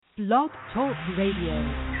Blog Talk Radio.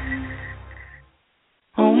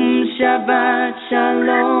 Om Shabbat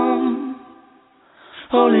Shalom,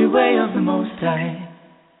 Holy Way of the Most High.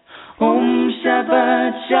 Om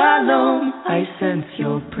Shabbat Shalom, I sense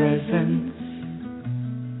your presence.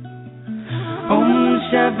 Om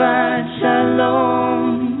Shabbat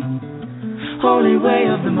Shalom, Holy Way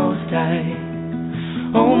of the Most High.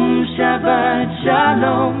 Om Shabbat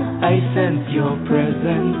Shalom, I sense your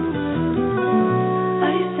presence.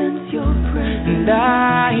 I sense your presence. And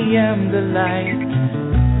I am the light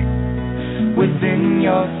within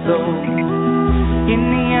your soul. In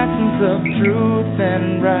the essence of truth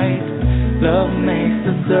and right, love makes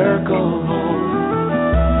the circle whole.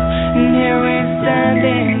 And here we stand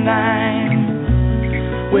in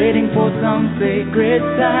line, waiting for some sacred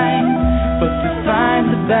sign. But to find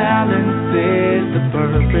the balance is the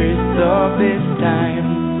purpose of this time.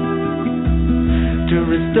 To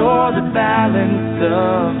restore the balance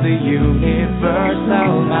of the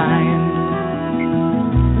universal mind.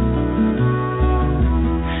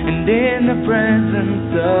 And in the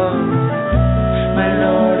presence of my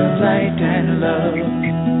Lord of light and love,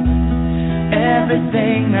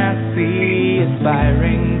 everything I see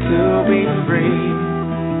aspiring to be free.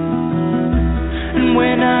 And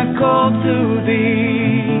when I call to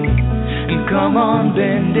thee, and come on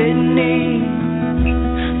bended knee,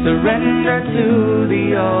 surrender to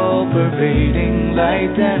the all-pervading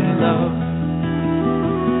light and love.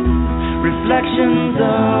 Reflections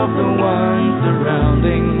of the one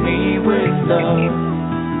surrounding me with love.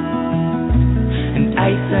 And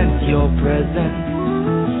I sense your presence.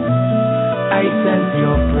 I sense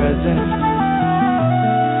your presence.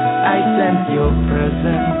 I sense your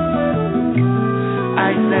presence. I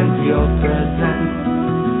sense your presence.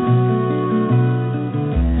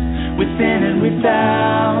 Within and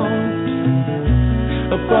without,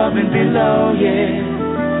 above and below, yeah.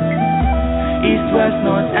 East, west,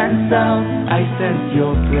 north and south, I sense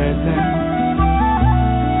your presence.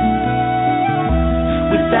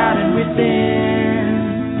 Without and within,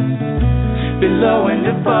 below and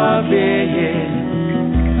above, yeah.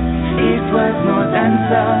 East, west, north and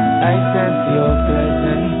south, I sense your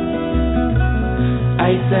presence.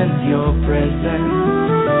 I sense your presence.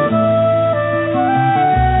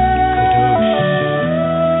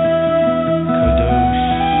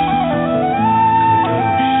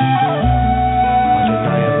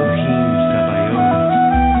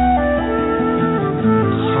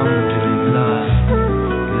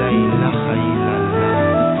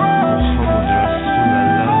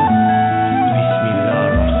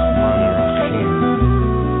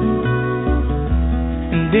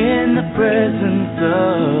 Presence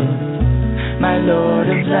of my Lord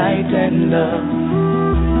of light and love,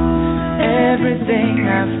 everything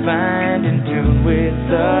I find in tune with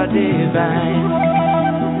the divine.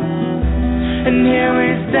 And here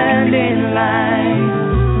we stand in line,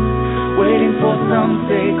 waiting for some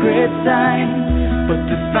sacred sign. But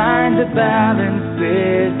to find the balance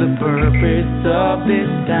is the purpose of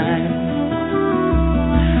this time.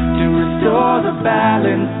 To restore the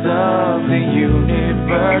balance of the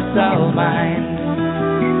universal mind.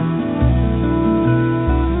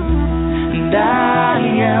 And I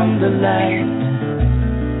am the light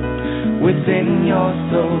within your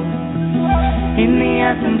soul. In the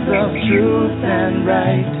essence of truth and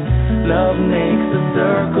right, love makes the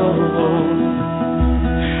circle whole.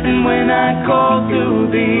 And when I call to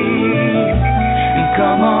thee, and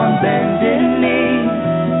come on bended knee,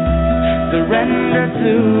 surrender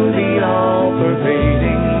to the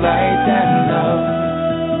all-pervading light and love.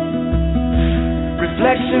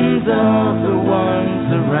 Reflections of the one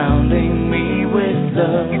surrounding me with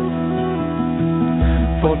love.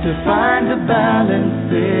 For to find the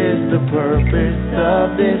balance is the purpose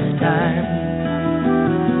of this time.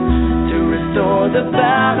 To restore the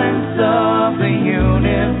balance of the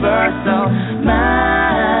universal mind.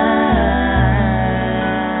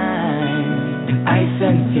 And I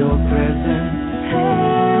sense your presence.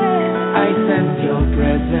 I sense your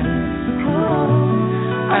presence.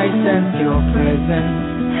 I sense your presence.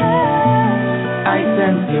 I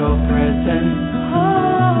sense your presence.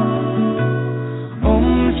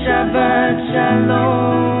 Om Shabbat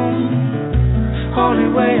Shalom, Holy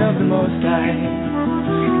Way of the Most High.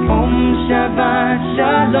 Om Shabbat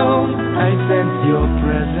Shalom, I sense your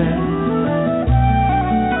presence.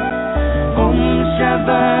 Om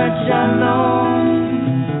Shabbat Shalom,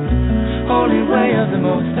 Holy Way of the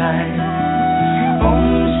Most High. Om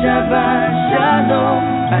Shabbat Shalom,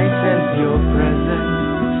 I sense your presence.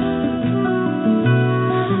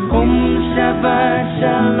 Om Shabbat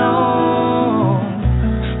Shalom,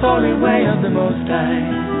 Holy Way of the Most High.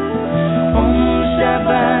 Om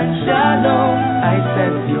Shabbat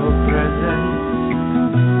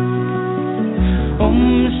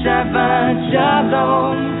Shabbat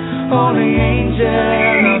Shalom, holy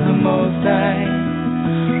angel of the Most High.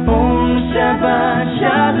 Om Shabbat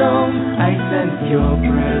Shalom, I sense your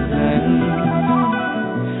presence.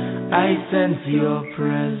 I sense your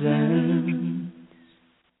presence.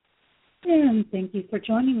 And thank you for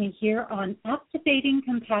joining me here on Activating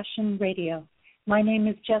Compassion Radio. My name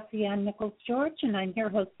is Jessie Ann Nichols-George, and I'm your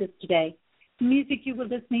hostess today. The music you were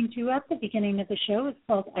listening to at the beginning of the show is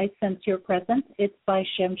called I Sense Your Presence. It's by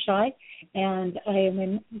Shemshai, and I am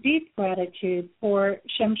in deep gratitude for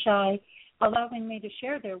Shemshai allowing me to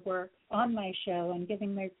share their work on my show and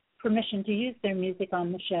giving me permission to use their music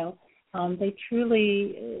on the show. They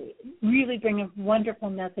truly, really bring a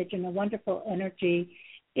wonderful message and a wonderful energy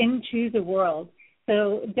into the world.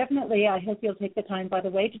 So definitely I hope you'll take the time, by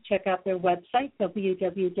the way, to check out their website,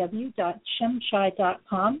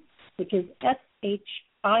 www.shemshai.com, which is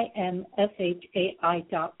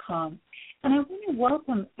SHIMSHAI.com. And I want to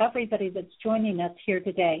welcome everybody that's joining us here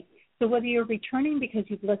today. So whether you're returning because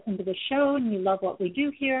you've listened to the show and you love what we do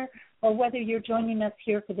here, or whether you're joining us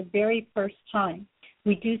here for the very first time,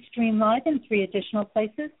 we do stream live in 3 additional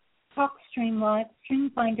places: TalkStream Live,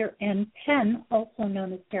 StreamFinder, and PEN, also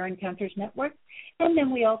known as Pair Encounters Network. And then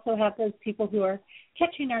we also have those people who are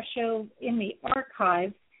catching our show in the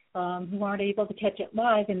archives who aren't able to catch it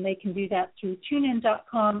live, and they can do that through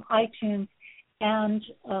TuneIn.com, iTunes, and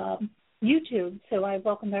YouTube. So I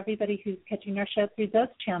welcome everybody who's catching our show through those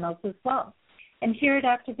channels as well. And here at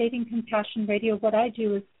Activating Compassion Radio, what I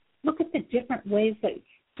do is look at the different ways that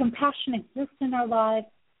compassion exists in our lives,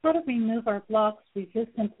 how to remove our blocks,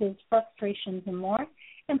 resistances, frustrations, and more.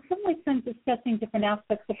 And some weeks I'm discussing different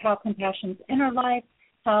aspects of how compassion's in our life,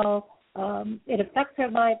 how it affects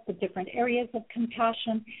our life, the different areas of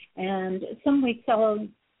compassion. And some weeks I'll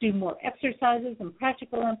do more exercises and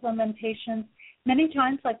practical implementations. Many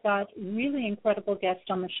times I've got really incredible guests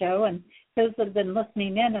on the show, and those that have been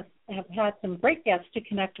listening in have had some great guests to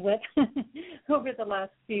connect with over the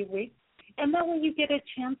last few weeks. And that way you get a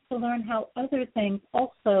chance to learn how other things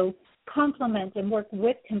also complement and work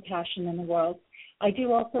with compassion in the world. I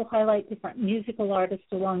do also highlight different musical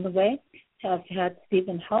artists along the way. I've had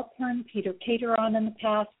Stephen Halpern, Peter Cater on in the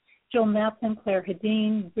past, Joel Matson, Claire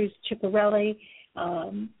Hedin, Bruce Ciccarelli,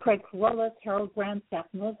 Craig Corollas, Harold Grant, Zach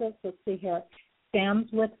Moses. Let's see here.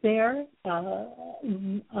 Sam's with there.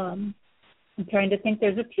 I'm trying to think.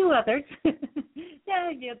 There's a few others.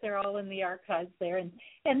 Yeah, they're all in the archives there.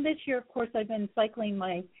 And this year, of course, I've been cycling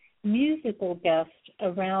my musical guests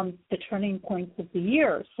around the turning points of the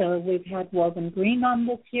year. So we've had Woven Green on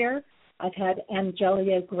this year. I've had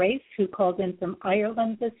Angelia Grace, who called in from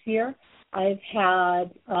Ireland this year. I've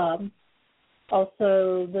had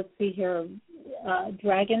also, let's see here,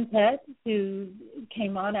 Dragon Pet, who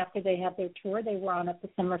came on after they had their tour. They were on at the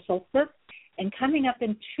summer solstice. And coming up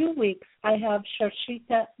in 2 weeks, I have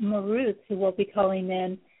Sharshita Maruth, who will be calling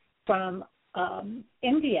in from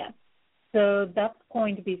India. So that's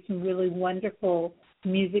going to be some really wonderful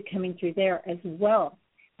music coming through there as well.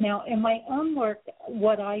 Now, in my own work,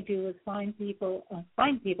 what I do is find people.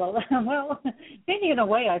 Well, maybe in a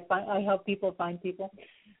way I help people find people.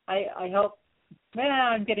 I help.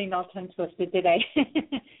 I'm getting all tongue twisted today.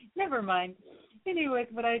 Never mind. Anyways,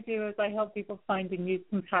 what I do is I help people find and use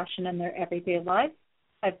compassion in their everyday lives.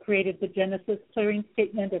 I've created the Genesis Clearing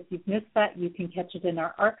Statement. If you've missed that, you can catch it in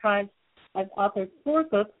our archives. I've authored 4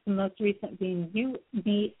 books, the most recent being You,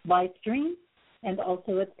 Me, Life Dreams, and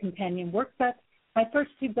also its companion workbook. My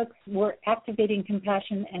first 2 books were Activating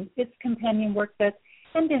Compassion and its companion workbook.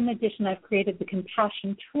 And in addition, I've created the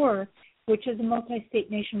Compassion Tour, which is a multi-state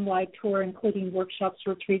nationwide tour, including workshops,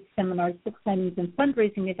 retreats, seminars, book signings, and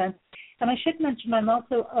fundraising events. And I should mention I'm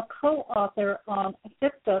also a co-author on a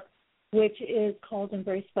 5th book, which is called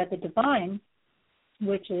Embraced by the Divine,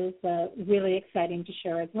 which is really exciting to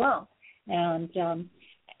share as well. And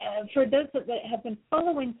for those that have been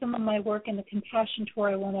following some of my work in the Compassion Tour,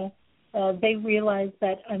 I want to they realize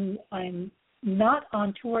that I'm not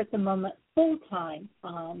on tour at the moment full-time.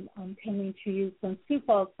 I'm coming to you from Sioux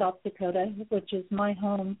Falls, South Dakota, which is my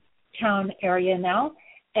hometown area now.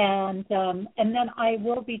 And then I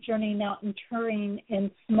will be journeying out and touring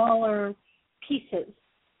in smaller pieces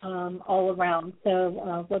all around.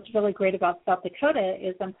 So what's really great about South Dakota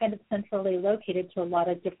is I'm kind of centrally located to a lot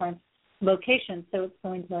of different locations, so it's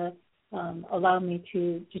going to allow me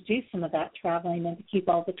to do some of that traveling and to keep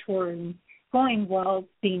all the touring going while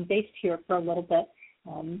being based here for a little bit.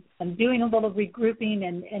 I'm doing a little regrouping,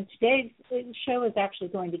 and today's show is actually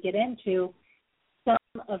going to get into some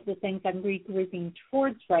of the things I'm regrouping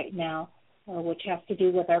towards right now, which has to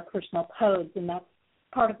do with our personal codes, and that's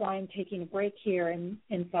part of why I'm taking a break here in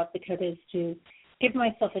South Dakota, is to give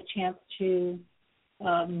myself a chance to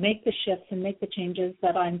make the shifts and make the changes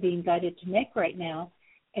that I'm being guided to make right now,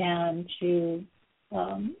 and to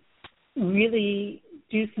really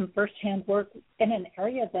do some firsthand work in an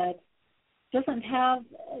area that doesn't have,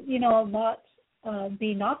 a lot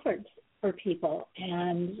being offered for people.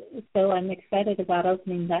 And so I'm excited about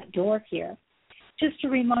opening that door here. Just a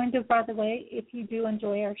reminder, by the way, if you do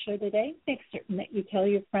enjoy our show today, make certain that you tell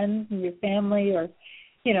your friends and your family, or,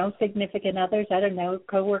 significant others, I don't know,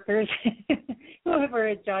 coworkers, whoever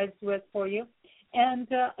it jives with for you. And,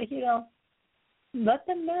 let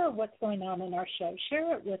them know what's going on in our show.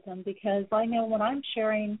 Share it with them, because I know when I'm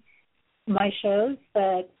sharing my shows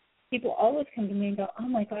that people always come to me and go, oh,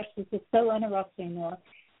 my gosh, this is so interesting, or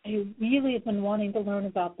I really have been wanting to learn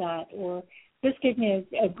about that, or this gave me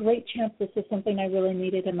a great chance. This is something I really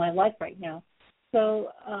needed in my life right now. So,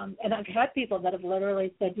 and I've had people that have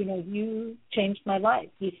literally said, you changed my life.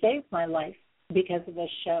 You saved my life because of this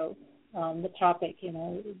show, the topic,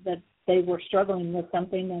 that they were struggling with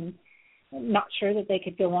something and not sure that they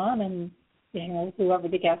could go on, and, whoever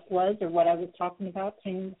the guest was or what I was talking about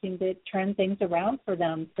seemed to turn things around for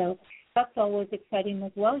them. So that's always exciting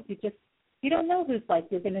as well. You don't know whose life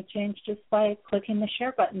you're going to change just by clicking the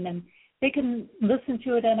share button. And they can listen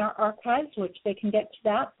to it in our archives, which they can get to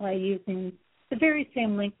that by using the very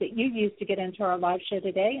same link that you used to get into our live show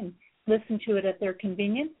today and listen to it at their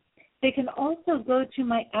convenience. They can also go to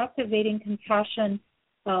my Activating Compassion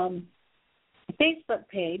Facebook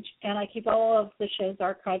page, and I keep all of the shows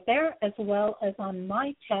archived there, as well as on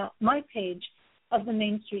my page of the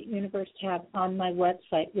Main Street Universe tab on my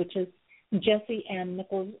website, which is Jessie Ann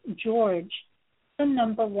Nichols George,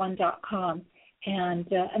 one.com. And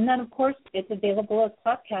then, of course, it's available as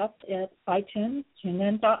podcast at iTunes,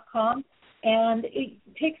 TuneIn.com, and it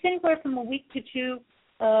takes anywhere from a week to two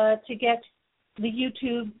to get the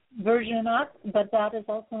YouTube version up, but that is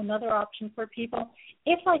also another option for people.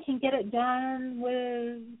 If I can get it done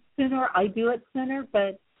sooner, I do it sooner,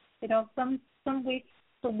 but, some weeks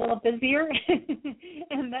it's a little busier,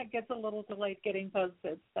 and that gets a little delayed getting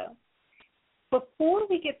posted. So before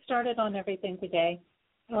we get started on everything today,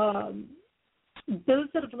 those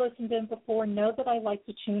that have listened in before know that I like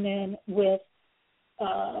to tune in with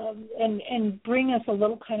and bring us a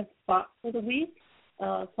little kind of thought for the week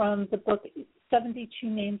from the book 72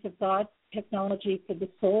 Names of God, Technology for the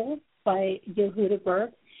Soul by Yehuda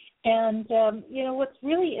Berg. And, what's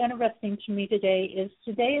really interesting to me today is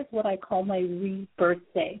what I call my rebirth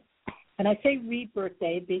day. And I say rebirth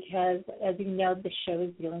day because, as you know, the show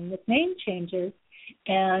is dealing with name changes.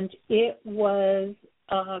 And it was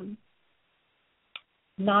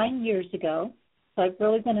 9 years ago, so I've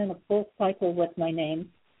really been in a full cycle with my name,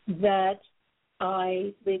 that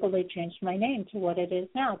I legally changed my name to what it is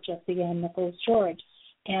now, Jessie Ann Nichols George.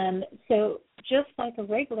 And so just like a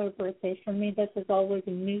regular birthday, for me, this is always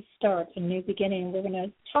a new start, a new beginning. We're going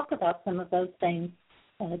to talk about some of those things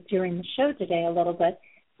during the show today a little bit,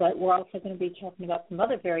 but we're also going to be talking about some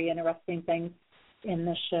other very interesting things in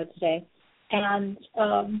this show today. And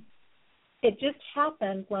it just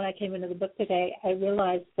happened when I came into the book today, I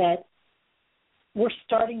realized that we're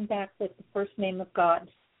starting back with the first name of God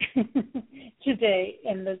today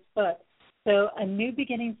in this book. So a new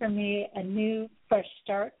beginning for me, a new fresh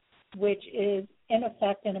start, which is in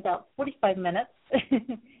effect in about 45 minutes,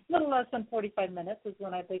 a little less than 45 minutes is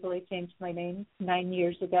when I legally changed my name 9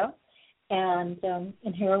 years ago. And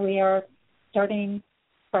here we are starting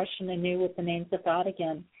fresh and anew with the names of God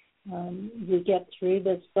again. We get through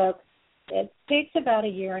this book. It takes about a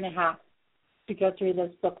year and a half to go through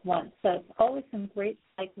this book once. So it's always some great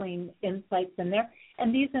cycling insights in there.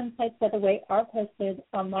 And these insights, by the way, are posted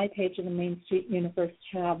on my page of the Main Street Universe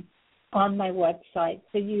tab on my website.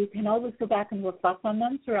 So you can always go back and reflect on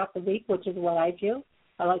them throughout the week, which is what I do.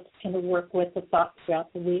 I like to kind of work with the thoughts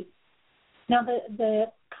throughout the week. Now, the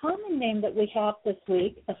common name that we have this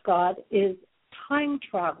week of God is time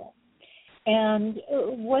travel. And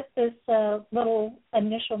what this little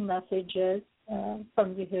initial message is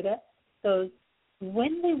from Yehuda goes,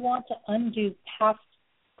 when we want to undo past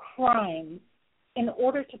crimes in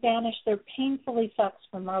order to banish their painful effects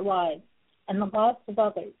from our lives and the lives of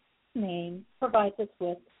others, name provides us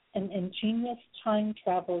with an ingenious time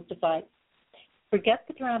travel device. Forget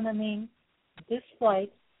the Dramamine. This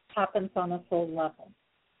flight happens on a soul level.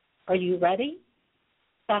 Are you ready?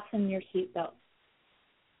 Fasten your seatbelt.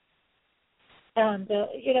 And,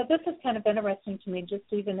 this is kind of interesting to me, just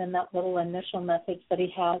even in that little initial message that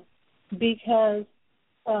he has, because,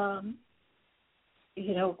 of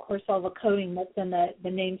course, all the coding that's in the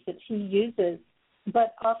names that he uses,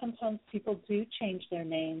 but oftentimes people do change their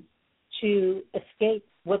names to escape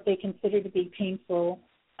what they consider to be painful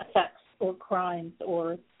effects or crimes,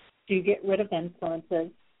 or to get rid of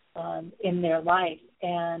influences in their life.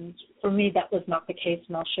 And for me, that was not the case,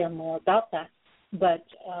 and I'll share more about that. But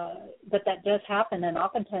that does happen, and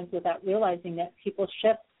oftentimes without realizing that, people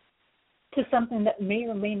shift to something that may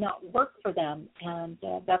or may not work for them, and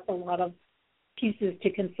that's a lot of pieces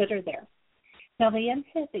to consider there. Now, the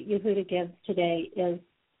insight that Yehuda gives today is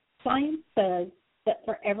science says that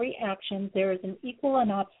for every action, there is an equal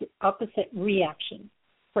and opposite reaction.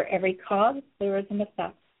 For every cause, there is an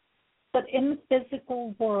effect. But in the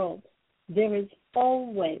physical world, there is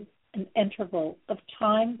always an interval of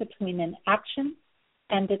time between an action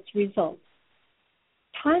and its result.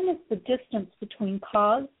 Time is the distance between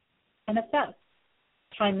cause and effect.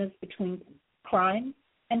 Time is between crime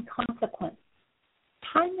and consequence.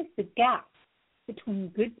 Time is the gap between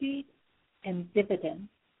good deed and dividend.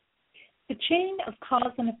 The chain of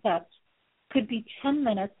cause and effect could be 10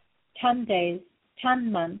 minutes, 10 days,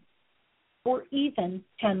 10 months, or even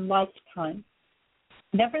 10 lifetimes.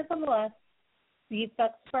 Nevertheless, the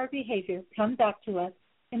effects of our behavior come back to us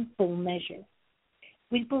in full measure.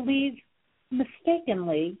 We believe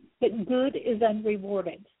mistakenly that good is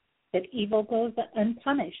unrewarded, that evil goes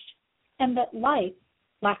unpunished, and that life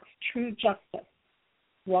lacks true justice.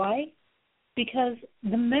 Why? Because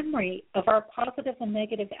the memory of our positive and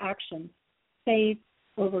negative actions fades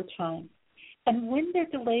over time. And when their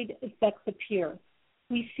delayed effects appear,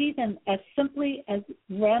 we see them as simply as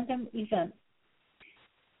random events.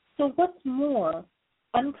 So what's more,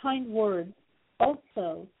 unkind words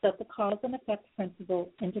also set the cause and effect principle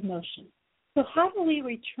into motion. So how do we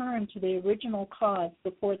return to the original cause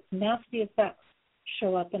before its nasty effects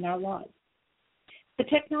show up in our lives? The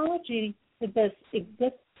technology for this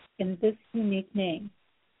exists in this unique name.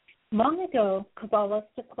 Long ago,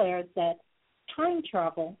 Kabbalists declared that time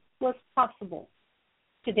travel was possible.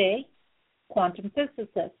 Today, quantum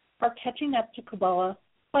physicists are catching up to Kabbalah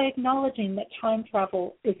by acknowledging that time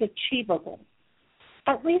travel is achievable,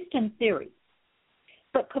 at least in theory.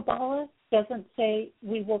 But Kabbalah doesn't say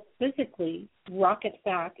we will physically rocket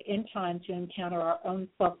back in time to encounter our own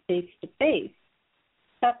self face-to-face.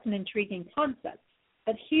 That's an intriguing concept.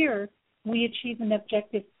 But here, we achieve an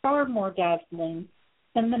objective far more dazzling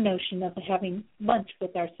than the notion of having lunch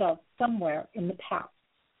with ourselves somewhere in the past.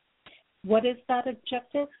 What is that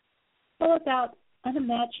objective? Well, about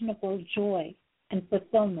unimaginable joy and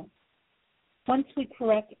fulfillment once we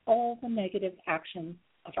correct all the negative actions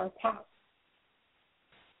of our past.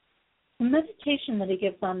 The meditation that he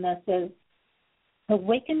gives on this is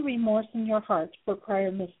awaken remorse in your heart for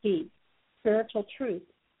prior misdeeds, spiritual truth,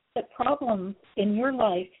 that problems in your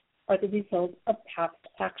life are the result of past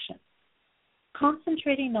action.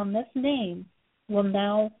 Concentrating on this name will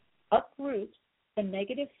now uproot the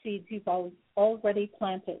negative seeds you've already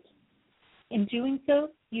planted. In doing so,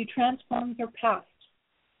 you transform your past,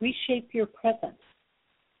 reshape your present,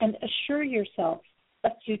 and assure yourself a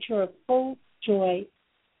future of full joy,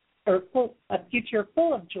 a future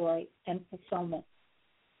full of joy and fulfillment.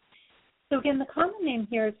 So again, the common name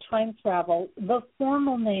here is time travel. The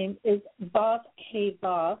formal name is Vav He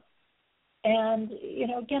Vav. And,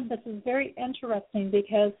 again, this is very interesting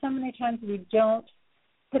because so many times we don't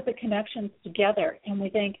put the connections together and we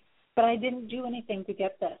think, but I didn't do anything to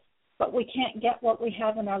get this. But we can't get what we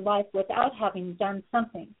have in our life without having done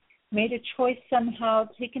something, made a choice somehow,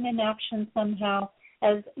 taken an action somehow.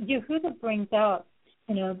 As Yehuda brings out,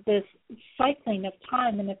 this cycling of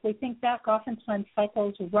time. And if we think back, oftentimes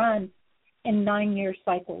cycles run in 9-year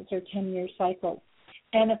cycles or 10-year cycles.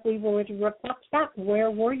 And if we were to reflect back,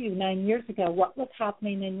 where were you 9 years ago? What was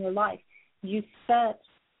happening in your life? You set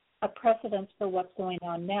a precedence for what's going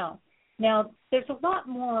on now. Now, there's a lot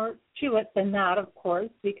more to it than that, of course,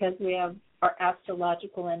 because we have our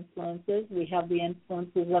astrological influences. We have the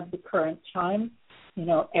influences of the current time.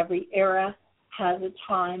 Every era has a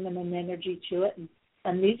time and an energy to it.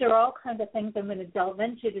 And these are all kinds of things I'm going to delve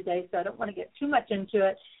into today, so I don't want to get too much into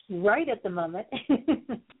it right at the moment.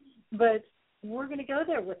 But we're going to go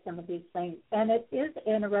there with some of these things. And it is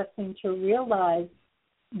interesting to realize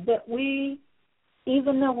that we,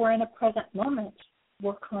 even though we're in a present moment,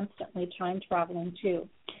 we're constantly time traveling too,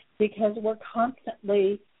 because we're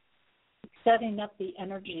constantly setting up the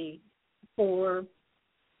energy for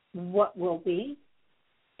what will be,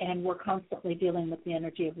 and we're constantly dealing with the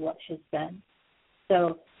energy of what has been.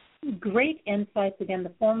 So great insights. Again,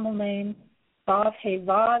 the formal name, Vav He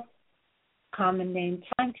Vav, common name,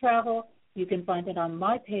 time travel. You can find it on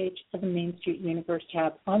my page of the Main Street Universe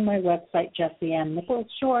tab on my website,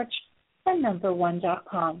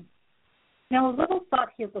 JessieAnnNicholsGeorge1.com. Now, a little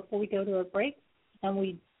thought here before we go to a break, and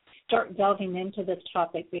we start delving into this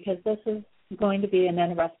topic because this is going to be an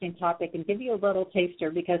interesting topic and give you a little taster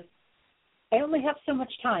because I only have so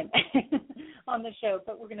much time on the show,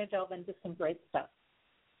 but we're going to delve into some great stuff.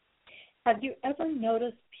 Have you ever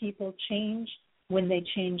noticed people change when they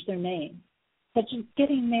change their name, such as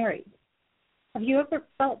getting married? Have you ever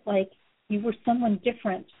felt like you were someone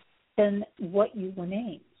different than what you were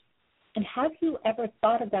named? And have you ever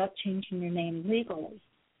thought about changing your name legally?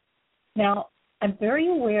 Now, I'm very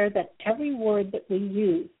aware that every word that we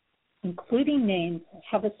use, including names,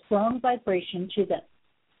 have a strong vibration to them.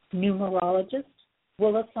 Numerologists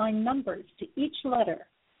will assign numbers to each letter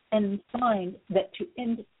and find that to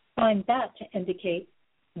indicate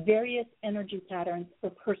various energy patterns or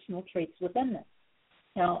personal traits within them.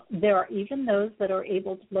 Now, there are even those that are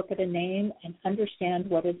able to look at a name and understand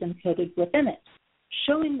what is encoded within it,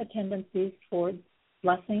 showing the tendencies towards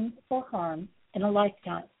blessings or harm in a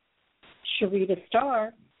lifetime. Sharita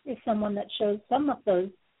Starr is someone that shows some of those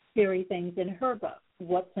very things in her book,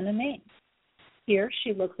 What's in a Name? Here,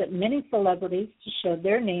 she looks at many celebrities to show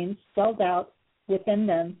their names spelled out within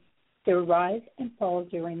them, their rise and fall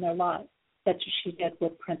during their lives, such as she did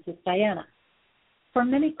with Princess Diana. For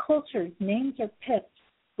many cultures, names are picked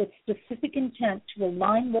with specific intent to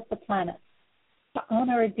align with the planet, to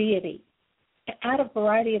honor a deity, to add a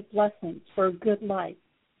variety of blessings for a good life,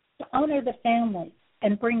 to honor the family,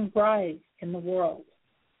 and bring rise in the world.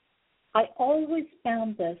 I always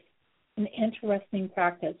found this an interesting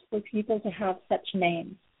practice for people to have such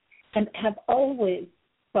names and have always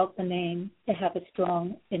felt the name to have a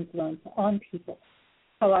strong influence on people.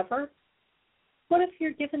 However, what if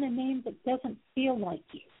you're given a name that doesn't feel like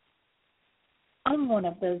you? I'm one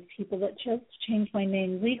of those people that chose to change my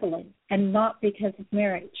name legally and not because of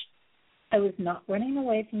marriage. I was not running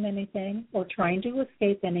away from anything or trying to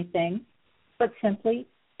escape anything, but simply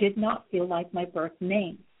did not feel like my birth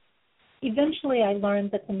name. Eventually, I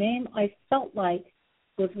learned that the name I felt like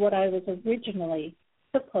was what I was originally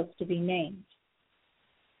supposed to be named.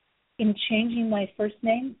 In changing my first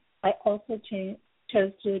name, I also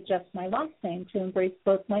chose to adjust my last name to embrace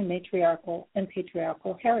both my matriarchal and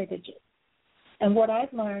patriarchal heritages. And what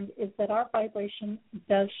I've learned is that our vibration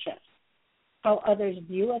does shift. How others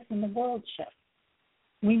view us in the world shifts.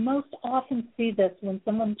 We most often see this when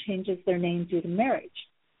someone changes their name due to marriage.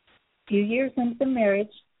 A few years into the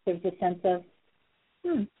marriage, there's a sense of,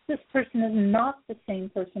 this person is not the same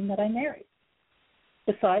person that I married.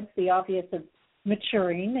 Besides the obvious of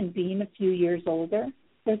maturing and being a few years older,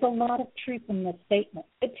 there's a lot of truth in this statement.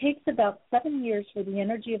 It takes about 7 years for the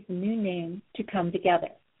energy of the new name to come together.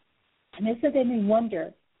 And is it any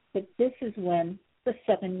wonder that this is when the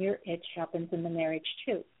 7-year itch happens in the marriage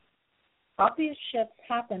too? Obvious shifts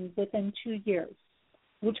happen within 2 years,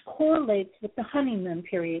 which correlates with the honeymoon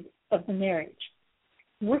period of the marriage.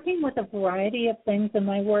 Working with a variety of things in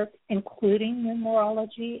my work, including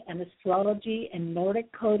numerology and astrology and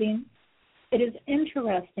Nordic coding, it is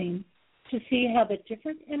interesting to see how the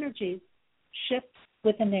different energies shift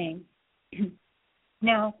with a name.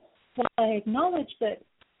 Now, while I acknowledge that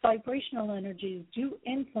vibrational energies do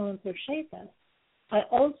influence or shape us, I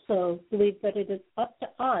also believe that it is up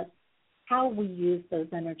to us how we use those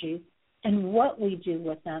energies and what we do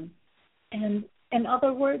with them. And in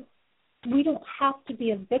other words, we don't have to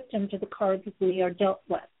be a victim to the cards we are dealt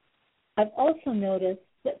with. I've also noticed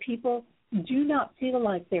that people do not feel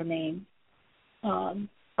like their name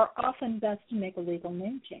are often best to make a legal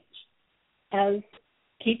name change, as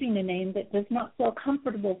keeping a name that does not feel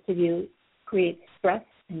comfortable for you creates stress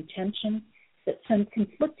and tension that sends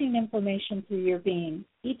conflicting information through your being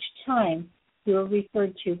each time you are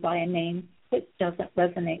referred to by a name that doesn't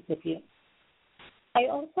resonate with you. I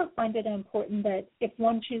also find it important that if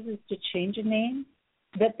one chooses to change a name,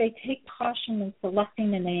 that they take caution in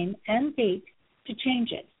selecting a name and date to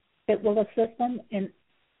change it that will assist them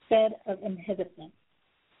instead of inhibit them.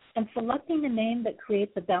 And selecting a name that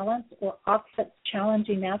creates a balance or offsets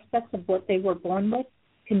challenging aspects of what they were born with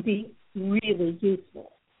can be really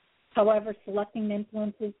useful. However, selecting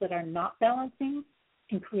influences that are not balancing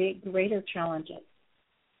can create greater challenges.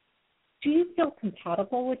 Do you feel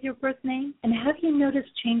compatible with your birth name? And have you noticed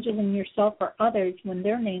changes in yourself or others when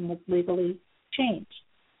their name was legally changed?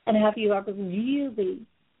 And have you ever really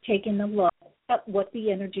taken a look at what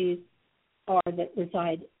the energies are that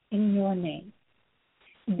reside in your name?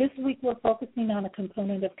 This week we're focusing on a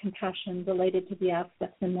component of compassion related to the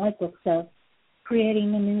aspects in my books of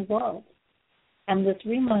creating a new world. And this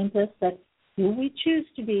reminds us that who we choose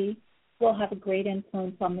to be will have a great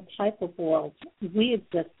influence on the type of world we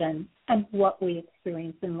exist in and what we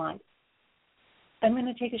experience in life. I'm going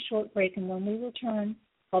to take a short break, and when we return,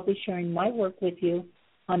 I'll be sharing my work with you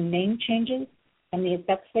on name changes and the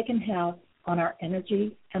effects they can have on our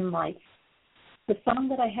energy and life. The song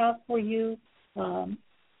that I have for you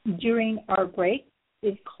during our break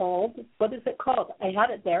is called, what is it called? I had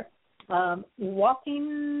it there.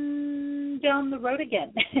 Walking Down the Road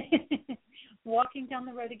Again. Walking Down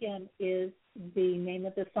the Road Again is the name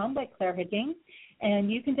of the song by Claire Hedin, and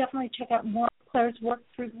you can definitely check out more of Claire's work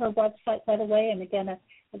through her website, by the way. And again, a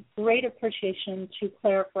great appreciation to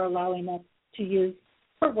Claire for allowing us to use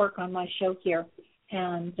her work on my show here.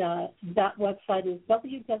 And that website is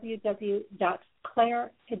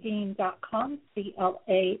www.clairehedin.com,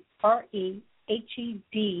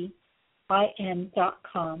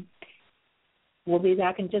 CLAREHEDIN.com. We'll be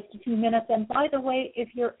back in just a few minutes. And by the way,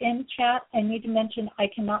 if you're in chat, I need to mention I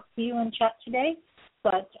cannot see you in chat today,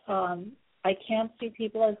 but I can see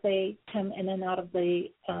people as they come in and out of the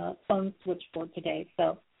phone switchboard today.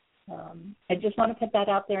 So I just want to put that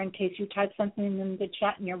out there in case you type something in the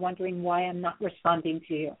chat and you're wondering why I'm not responding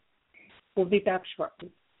to you. We'll be back shortly.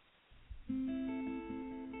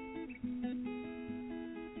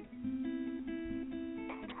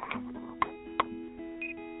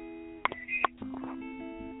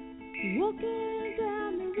 Walking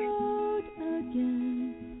down the road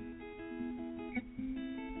again,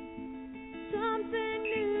 something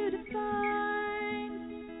new to find.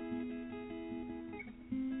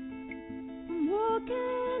 I'm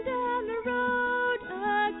walking down the road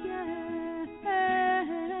again.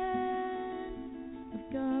 I've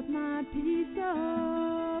got my peace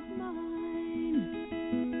of mind,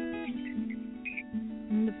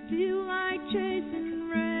 and I feel like chasing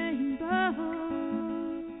rainbows.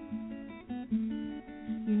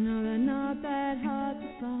 You know they're not that hard to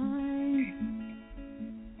find.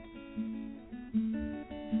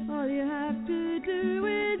 All you have to do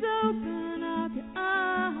is open up your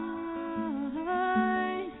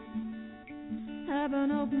eyes. Have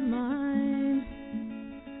an open mind.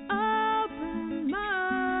 Open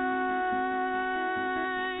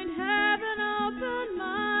mind. Have an open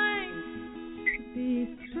mind. Be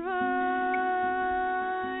surprised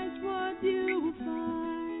what you will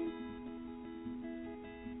find.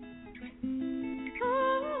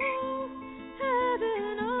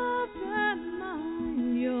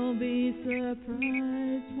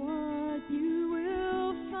 Surprise what you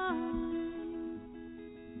will find.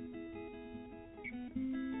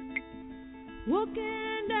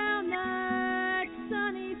 Walking down that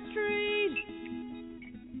sunny street,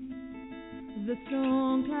 the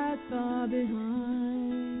storm clouds far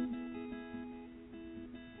behind.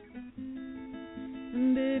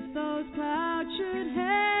 And if those clouds should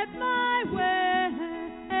head my way,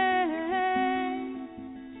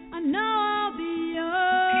 I know I'll be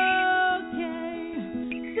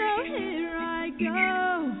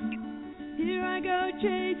Here I go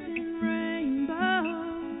chasing rainbows.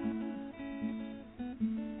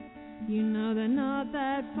 You know they're not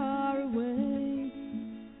that far away.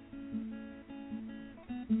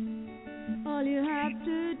 All you have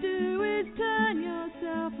to do is turn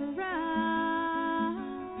yourself around.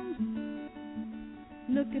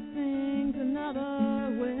 Look at things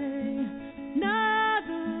another way.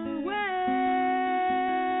 Another way.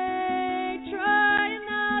 Try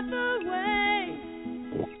another way.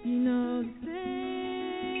 You know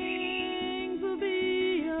things will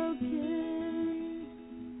be okay.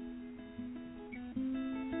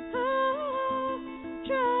 Oh,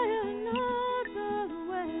 try another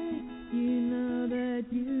way. You know that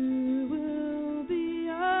you will be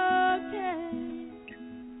okay.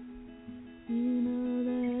 You know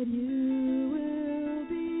that you will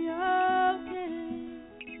be okay.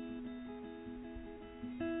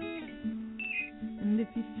 And if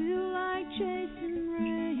you feel like chasing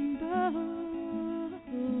rainbows,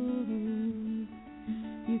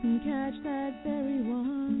 you can catch that very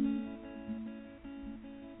one.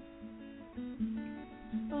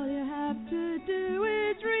 All you have to do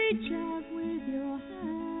is reach out with your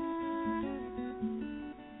hand,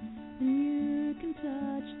 and you can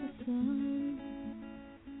touch the sun.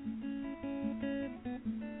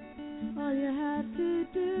 All you have to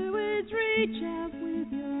do is reach out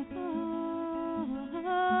with your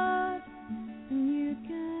heart, and you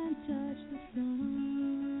can touch the sun.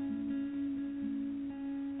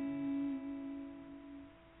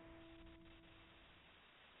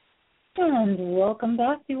 And welcome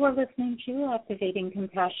back. You are listening to Activating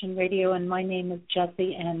Compassion Radio, and my name is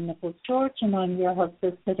Jessie Ann Nichols George, and I'm your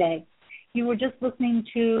hostess today. You were just listening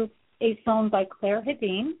to a song by Claire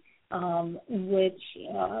Hedin, which,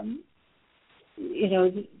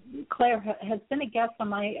 Claire has been a guest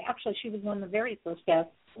on actually she was one of the very first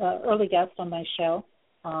guests, early guests on my show,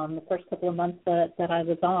 the first couple of months that I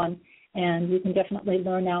was on. And you can definitely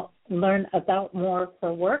learn about more of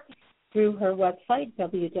her work through her website,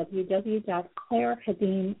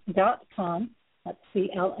 www.clarehedin.com. That's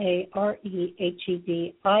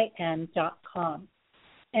CLAREHEDIN.com.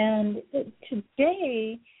 And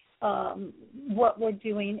today, what we're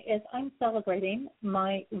doing is I'm celebrating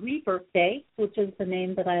my rebirth day, which is the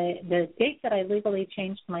date that I legally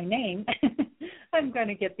changed my name. I'm going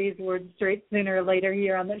to get these words straight sooner or later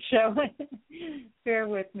here on the show. Bear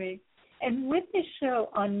with me. And with this show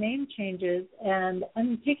on name changes, and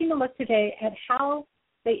I'm taking a look today at how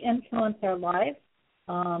they influence our lives.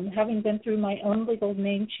 Having been through my own legal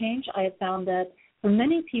name change, I have found that for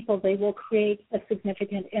many people, they will create a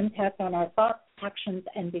significant impact on our thoughts, actions,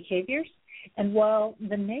 and behaviors. And while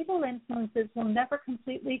the natal influences will never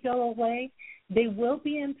completely go away, they will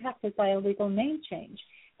be impacted by a legal name change.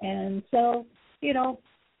 And so,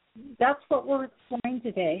 that's what we're exploring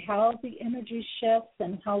today, how the energy shifts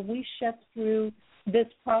and how we shift through this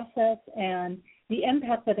process and the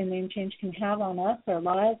impact that a name change can have on us, our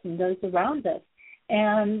lives, and those around us.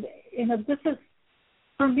 And, this is,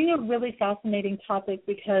 for me, a really fascinating topic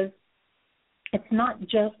because it's not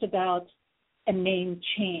just about a name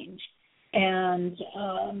change. And,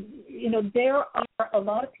 there are a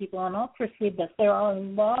lot of people, and I'll proceed this, there are a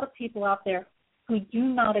lot of people out there who do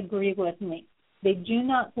not agree with me. They do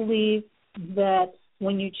not believe that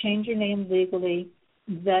when you change your name legally,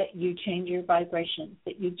 that you change your vibrations,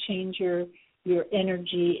 that you change your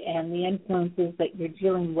energy and the influences that you're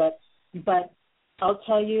dealing with. But I'll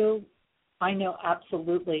tell you, I know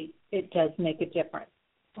absolutely it does make a difference.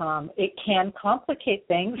 It can complicate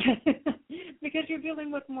things because you're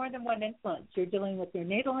dealing with more than one influence. You're dealing with your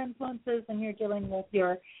natal influences and you're dealing with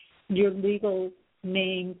your legal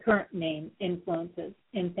name, current name influences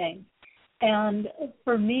and things. And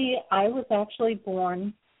for me, I was actually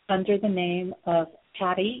born under the name of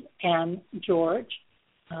Patty Ann George.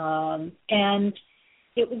 And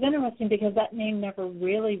it was interesting because that name never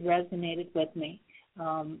really resonated with me.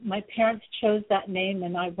 My parents chose that name,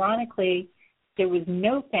 and ironically, there was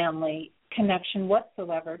no family connection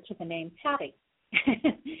whatsoever to the name Patty.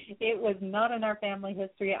 It was not in our family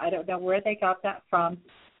history. I don't know where they got that from.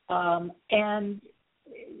 And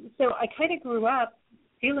so I kind of grew up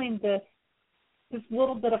feeling this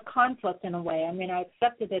little bit of conflict in a way. I mean, I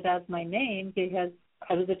accepted it as my name because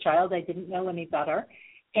I was a child. I didn't know any better.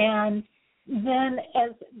 And then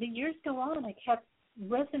as the years go on, I kept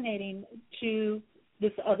resonating to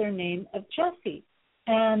this other name of Jessie.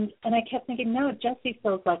 And I kept thinking, no, Jessie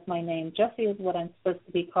feels like my name. Jessie is what I'm supposed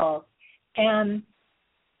to be called. And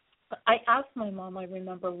I asked my mom, I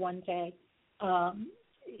remember one day, I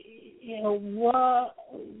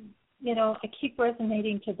keep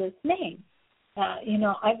resonating to this name.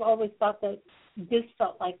 I've always thought that this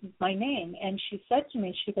felt like my name. And she said to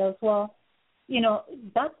me, she goes, well,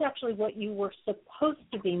 that's actually what you were supposed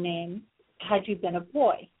to be named had you been a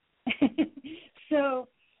boy. So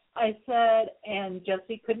I said, and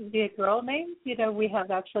Jessie couldn't be a girl name. We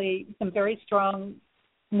have actually some very strong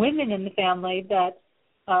women in the family that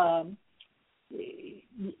are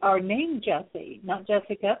named Jessie, not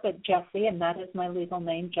Jessica, but Jessie, and that is my legal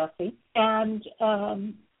name, Jessie. And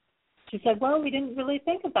she said, well, we didn't really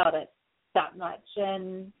think about it that much,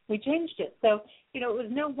 and we changed it. So, it was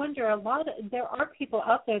no wonder there are people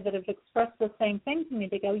out there that have expressed the same thing to me.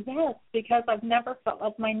 They go, yes, because I've never felt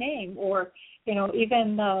like my name. Or,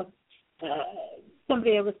 even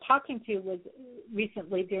somebody I was talking to was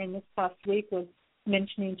recently during this past week was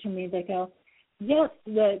mentioning to me, they go, yes,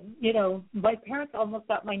 my parents almost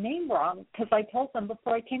got my name wrong because I told them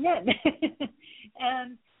before I came in.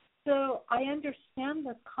 And so I understand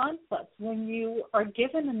this conflict when you are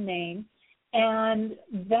given a name and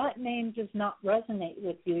that name does not resonate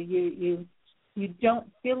with you. You don't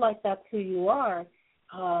feel like that's who you are.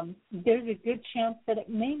 There's a good chance that it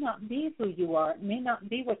may not be who you are. It may not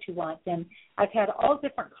be what you want. And I've had all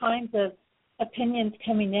different kinds of opinions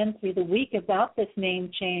coming in through the week about this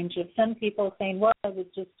name change, of some people saying, well, I was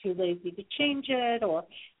just too lazy to change it, or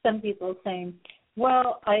some people saying,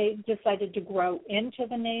 well, I decided to grow into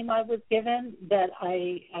the name I was given, that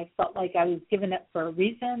I felt like I was given it for a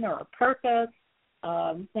reason or a purpose,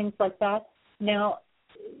 things like that. Now,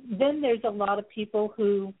 then there's a lot of people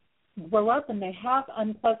who grow up and they have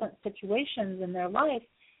unpleasant situations in their life,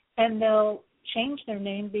 and they'll change their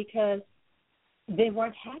name because they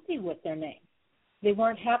weren't happy with their name. They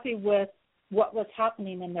weren't happy with what was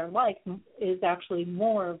happening in their life is actually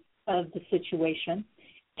more of the situation.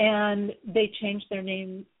 And they changed their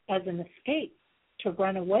name as an escape to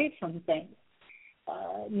run away from things.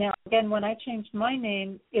 Now, again, when I changed my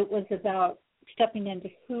name, it was about stepping into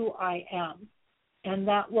who I am. And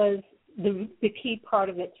that was the key part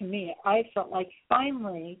of it to me. I felt like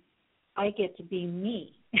finally I get to be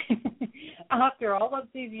me. After all of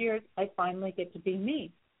these years, I finally get to be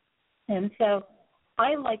me. And so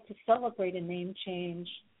I like to celebrate a name change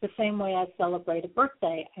the same way I celebrate a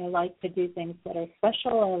birthday. I like to do things that are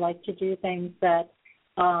special. I like to do things that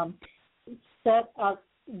set up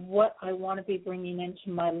what I want to be bringing into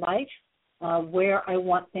my life, where I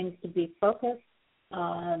want things to be focused,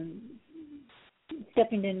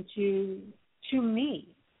 stepping into me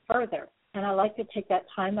further. And I like to take that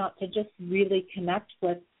time out to just really connect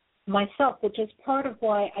with myself, which is part of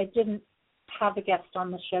why I didn't have a guest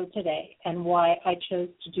on the show today and why I chose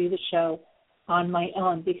to do the show on my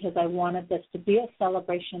own, because I wanted this to be a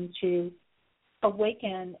celebration to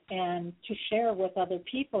awaken and to share with other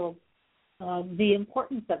people the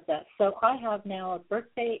importance of this. So I have now a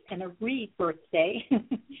birthday and a rebirthday,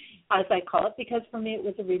 as I call it, because for me it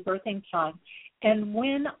was a rebirthing time. And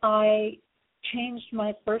when I changed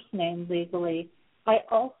my first name legally, I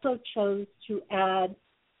also chose to add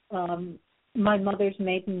my mother's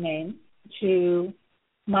maiden name to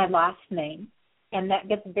my last name. And that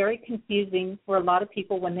gets very confusing for a lot of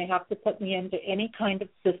people when they have to put me into any kind of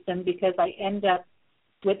system, because I end up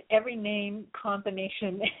with every name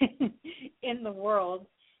combination in the world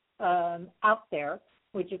out there,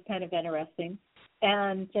 which is kind of interesting.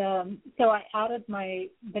 And so I added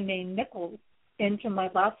the name Nichols into my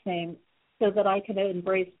last name so that I could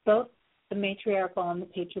embrace both the matriarchal and the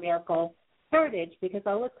patriarchal heritage, because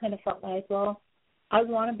I always kind of felt like, well, I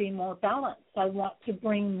want to be more balanced. I want to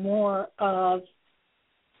bring more of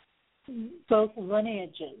both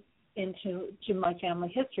lineages into my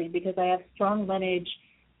family history, because I have strong lineage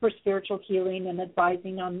for spiritual healing and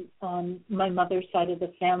advising on my mother's side of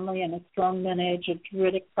the family, and a strong lineage of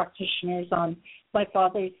Druidic practitioners on my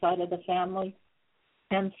father's side of the family.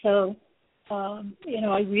 And so,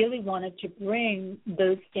 I really wanted to bring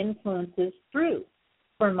those influences through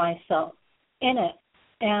for myself in it.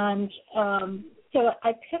 And so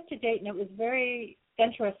I picked a date, and it was very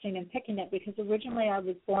interesting in picking it, because originally I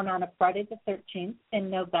was born on a Friday the 13th in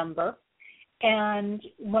November. And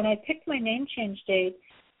when I picked my name change date,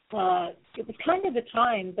 it was kind of the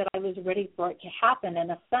time that I was ready for it to happen, in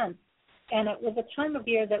a sense. And it was a time of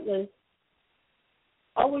year that was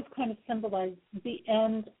always kind of symbolized the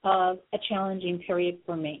end of a challenging period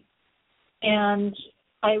for me. And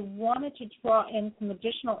I wanted to draw in some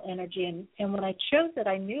additional energy. And when I chose it,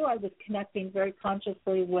 I knew I was connecting very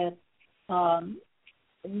consciously with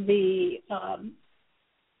the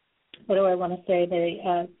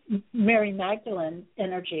Mary Magdalene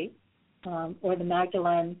energy, or the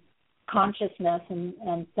Magdalene consciousness,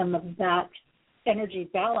 and some of that energy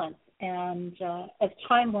balance. And as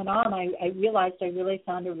time went on, I realized I really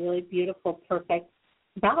found a really beautiful, perfect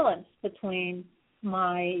balance between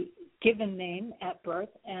my given name at birth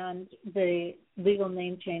and the legal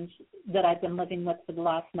name change that I've been living with for the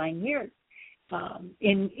last 9 years.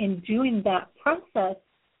 In doing that process,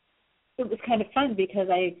 it was kind of fun, because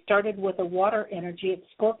I started with a water energy of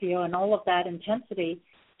Scorpio and all of that intensity,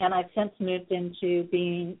 and I've since moved into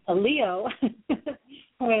being a Leo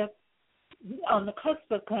on the cusp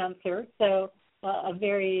of Cancer, so a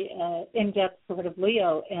very in-depth sort of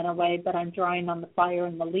Leo in a way, but I'm drawing on the fire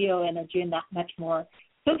and the Leo energy and that much more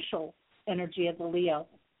social energy of the Leo.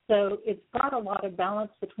 So it's got a lot of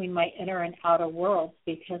balance between my inner and outer worlds,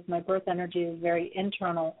 because my birth energy is very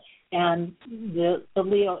internal and the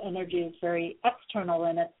Leo energy is very external.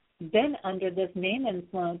 And it's been under this name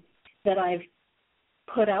influence that I've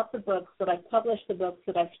put out the books, that I've published the books,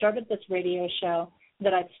 that I've started this radio show,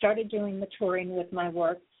 that I've started doing the touring with my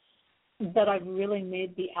work, that I've really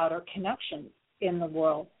made the outer connections in the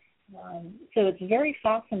world. So it's very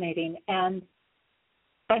fascinating, and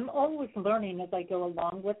I'm always learning as I go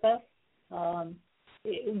along with this.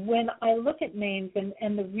 When I look at names,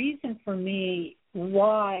 and the reason for me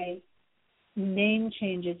why name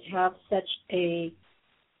changes have such a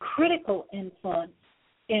critical influence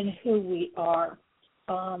in who we are,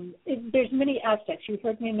 there's many aspects. You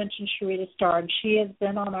heard me mention Sharita Starr, and she has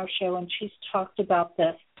been on our show, and she's talked about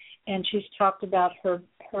this, and she's talked about her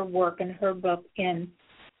work and her book in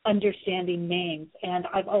understanding names. And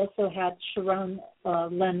I've also had Sharon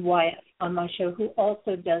Lynn Wyatt on my show, who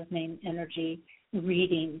also does name energy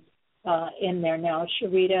readings in there. Now,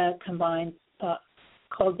 Sharita combines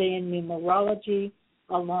Chaldean numerology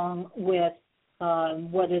along with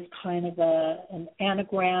what is kind of an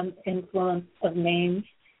anagram influence of names,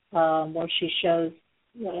 where she shows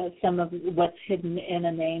some of what's hidden in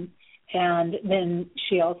a name. And then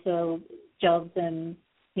she also delves in,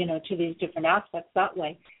 to these different aspects that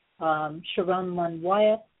way. Sharon Lynn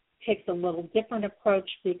Wyatt takes a little different approach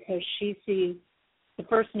because she sees the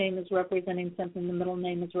first name is representing something, the middle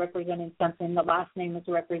name is representing something, the last name is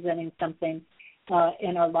representing something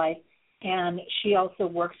in our life. And she also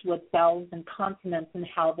works with vowels and consonants and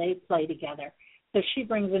how they play together. So she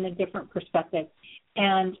brings in a different perspective.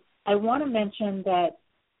 And I want to mention that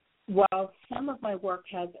while some of my work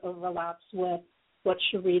has overlaps with what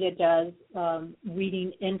Sharita does,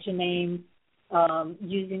 reading into names,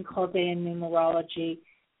 using Chaldean numerology,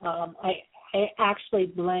 I actually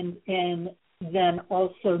blend in then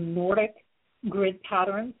also Nordic grid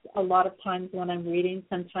patterns. A lot of times when I'm reading,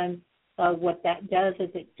 sometimes what that does is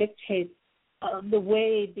it dictates the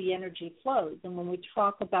way the energy flows. And when we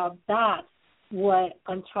talk about that, what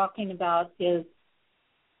I'm talking about is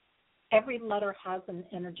every letter has an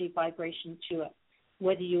energy vibration to it,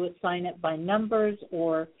 whether you assign it by numbers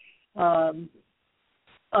or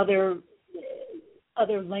other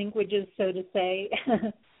languages, so to say,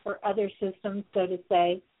 or other systems, so to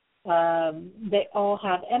say. They all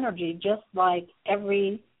have energy, just like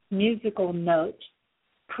every musical note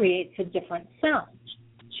creates a different sound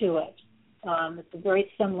to it. It's a very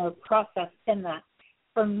similar process in that.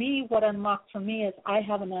 For me, what unlocked for me is I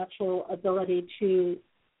have a natural ability to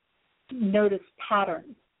notice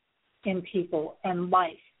patterns in people and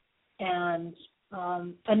life and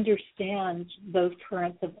understand those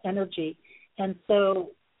currents of energy. And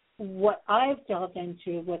so what I've delved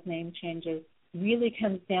into with name changes really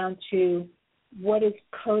comes down to what is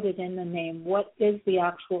coded in the name, what is the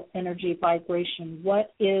actual energy vibration,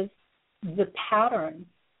 what is the pattern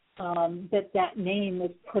that name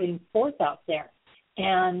is putting forth out there.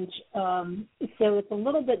 And so it's a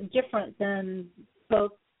little bit different than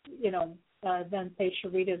both, than, say,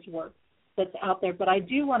 Sharita's work that's out there. But I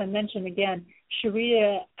do want to mention, again,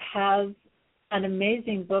 Sharita has an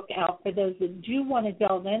amazing book out for those that do want to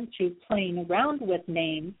delve into playing around with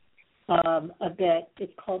names a bit.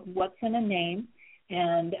 It's called What's in a Name,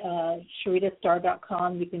 and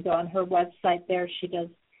SharitaStar.com. You can go on her website there. She does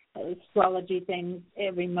astrology things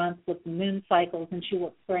every month with the moon cycles, and she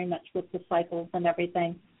works very much with the cycles and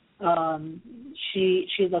everything.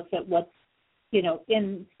 She looks at what's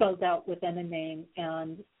spelled out within a name,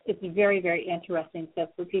 and it's very, very interesting. So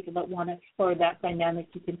for people that want to explore that dynamic,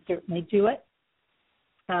 you can certainly do it.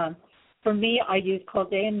 For me, I use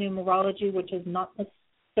Chaldean numerology, which is not the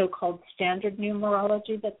so-called standard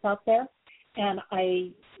numerology that's out there, and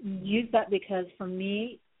I use that because for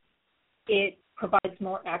me, it provides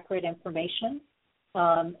more accurate information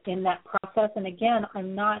in that process. And again,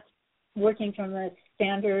 I'm not working from a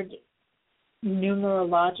standard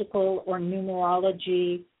numerological or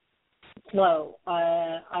numerology flow.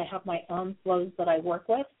 I have my own flows that I work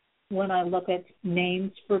with when I look at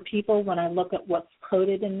names for people, when I look at what's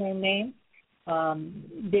coded in their name.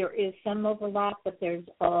 There is some overlap, but there's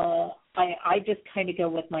I just kind of go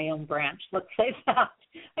with my own branch. Let's say that.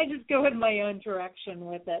 I just go in my own direction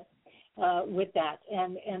with it, with that.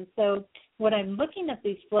 And so when I'm looking at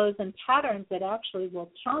these flows and patterns, it actually will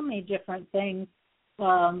tell me different things,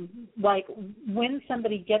 like when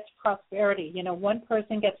somebody gets prosperity. One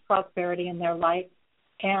person gets prosperity in their life,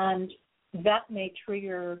 and that may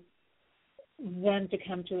trigger them to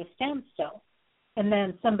come to a standstill. And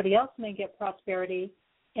then somebody else may get prosperity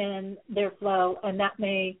in their flow, and that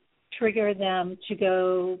may trigger them to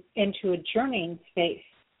go into a journeying space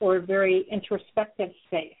or a very introspective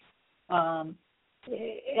space,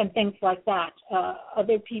 and things like that.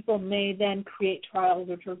 Other people may then create trials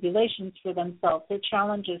or tribulations for themselves or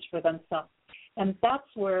challenges for themselves. And that's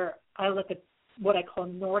where I look at what I call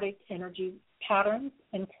Nordic energy patterns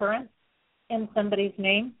and currents in somebody's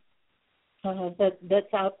name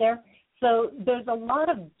that's out there. So there's a lot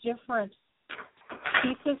of different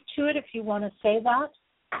pieces to it, if you want to say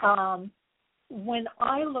that. When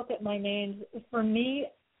I look at my names, for me,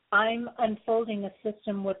 I'm unfolding a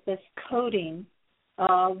system with this coding,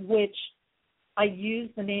 which I use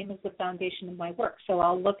the name as the foundation of my work. So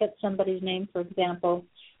I'll look at somebody's name, for example,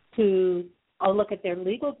 I'll look at their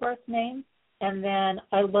legal birth name, and then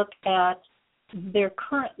I look at their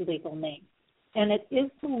current legal name. And it is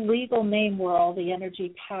the legal name where all the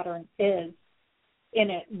energy pattern is in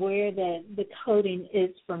it, where the coding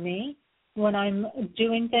is for me. When I'm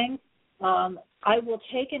doing things, I will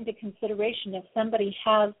take into consideration if somebody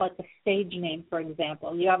has like a stage name, for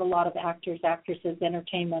example. You have a lot of actors, actresses,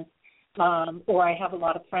 entertainment, or I have a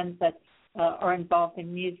lot of friends that are involved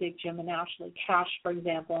in music, Jim and Ashley Cash, for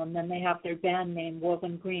example, and then they have their band name,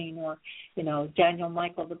 Woven Green, or, Daniel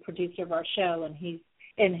Michael, the producer of our show, and he's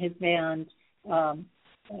in his band,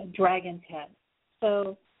 Dragon's Head.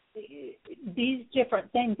 So these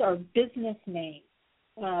different things are business names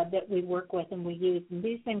that we work with and we use, and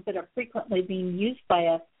these things that are frequently being used by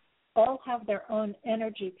us all have their own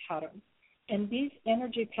energy patterns. And these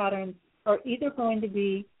energy patterns are either going to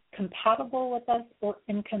be compatible with us or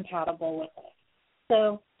incompatible with us.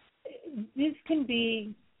 So this can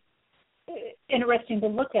be interesting to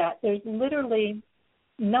look at. There's literally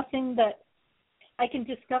nothing that I can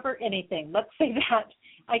discover anything. Let's say that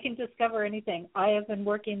I can discover anything. I have been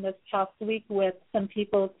working this past week with some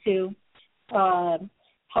people to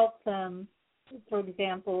help them, for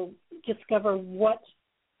example, discover what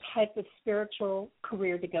type of spiritual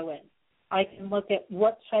career to go in. I can look at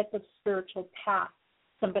what type of spiritual path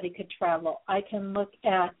somebody could travel. I can look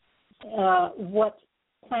at what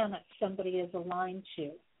planet somebody is aligned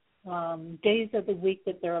to, days of the week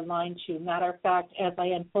that they're aligned to. Matter of fact, as I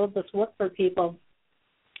unfold this work for people,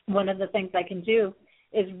 one of the things I can do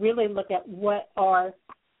is really look at what are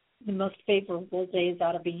the most favorable days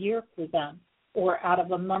out of a year for them, or out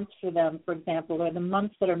of a month for them, for example, or the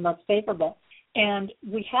months that are most favorable. And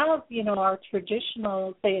we have, our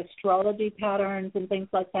traditional, say, astrology patterns and things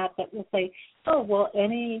like that will say, oh, well,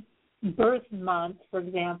 any birth month, for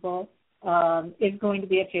example, is going to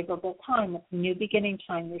be a favorable time. It's a new beginning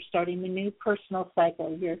time. You're starting a new personal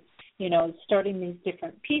cycle. You're, starting these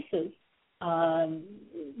different pieces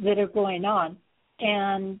that are going on.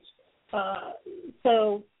 And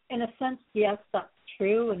so, in a sense, yes, that's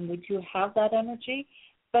true, and we do have that energy.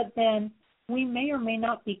 But then we may or may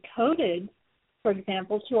not be coded, for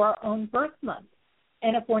example, to our own birth month.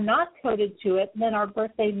 And if we're not coded to it, then our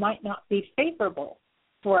birthday might not be favorable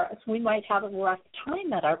for us. We might have a rough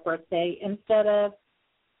time at our birthday instead of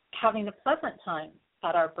having a pleasant time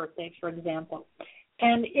at our birthday, for example.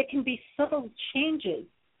 And it can be subtle changes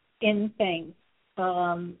in things.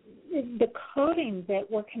 The coding that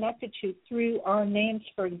we're connected to through our names,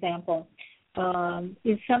 for example,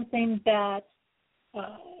 is something that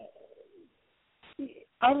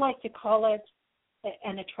I like to call it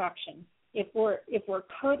an attraction. If we're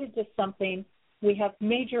coded to something, we have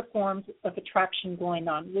major forms of attraction going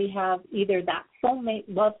on. We have either that soulmate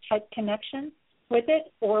love type connection with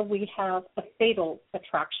it, or we have a fatal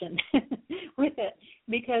attraction with it.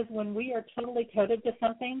 Because when we are totally coded to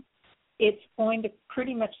something, it's going to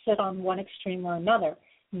pretty much sit on one extreme or another.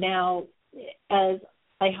 Now, as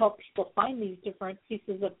I help people find these different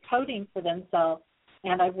pieces of coding for themselves,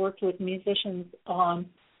 and I've worked with musicians on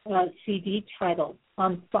CD titles,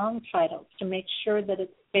 on song titles, to make sure that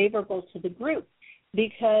it's favorable to the group.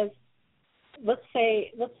 Because let's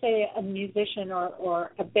say a musician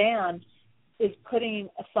or a band is putting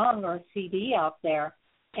a song or a CD out there,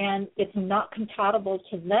 and it's not compatible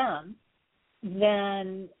to them,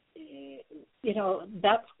 then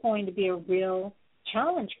that's going to be a real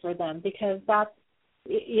challenge for them, because that's,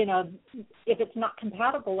 if it's not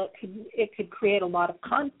compatible, it could create a lot of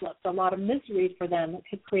conflict, a lot of misery for them. It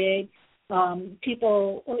could create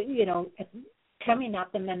people, coming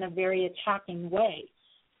at them in a very attacking way,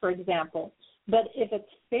 for example. But if it's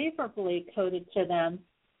favorably coded to them,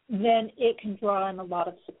 then it can draw in a lot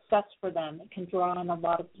of success for them. It can draw in a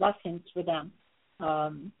lot of blessings for them.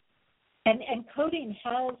 And coding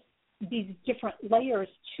has these different layers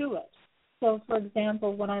to it. So, for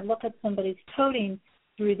example, when I look at somebody's coding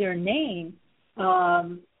through their name,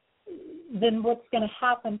 then what's going to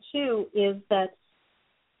happen, too, is that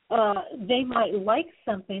they might like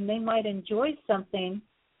something, they might enjoy something,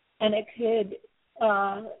 and it could,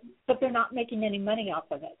 but they're not making any money off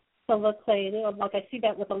of it. So let's say, like I see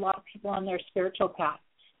that with a lot of people on their spiritual path.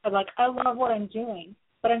 They're like, I love what I'm doing,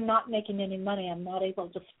 but I'm not making any money. I'm not able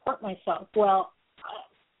to support myself. Well,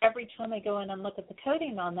 every time I go in and look at the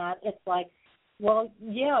coding on that, it's like, well,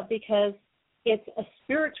 yeah, because it's a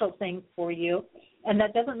spiritual thing for you, and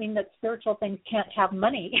that doesn't mean that spiritual things can't have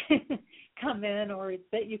money come in, or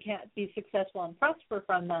that you can't be successful and prosper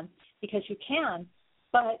from them, because you can.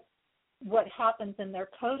 But what happens in their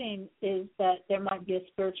coding is that there might be a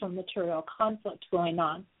spiritual material conflict going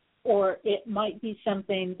on, or it might be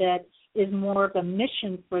something that is more of a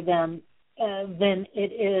mission for them than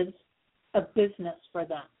it is a business for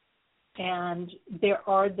them. And there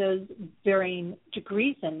are those varying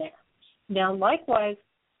degrees in there. Now, likewise,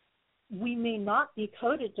 we may not be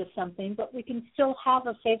coded to something, but we can still have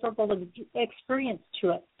a favorable experience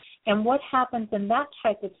to it. And what happens in that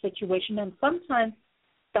type of situation, and sometimes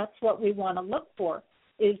that's what we want to look for,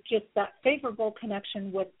 is just that favorable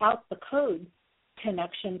connection without the code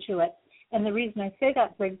connection to it. And the reason I say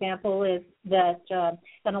that, for example, is that,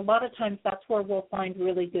 and a lot of times that's where we'll find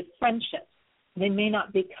really good friendships. They may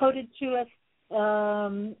not be coded to us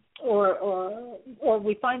or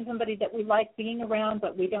we find somebody that we like being around,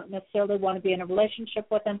 but we don't necessarily want to be in a relationship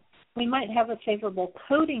with them. We might have a favorable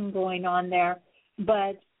coding going on there,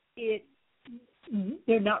 but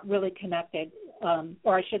they're not really connected.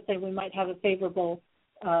 Or I should say we might have a favorable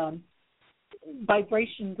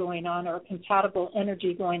vibration going on or a compatible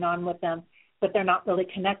energy going on with them, but they're not really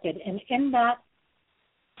connected. And in that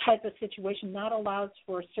type of situation, that allows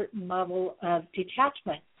for a certain level of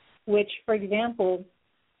detachment, which, for example,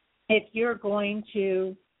 if you're going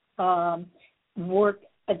to work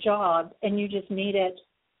a job and you just need it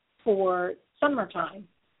for summertime,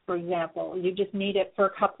 for example, you just need it for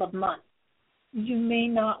a couple of months, you may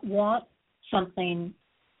not want something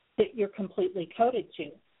that you're completely coded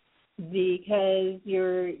to, because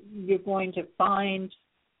you're going to find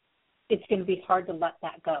it's going to be hard to let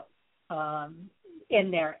that go in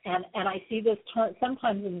there. And I see this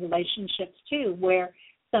sometimes in relationships too, where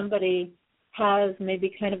somebody has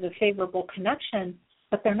maybe kind of a favorable connection,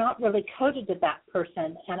 but they're not really coded to that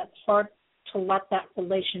person, and it's hard to let that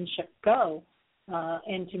relationship go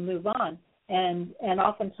and to move on. And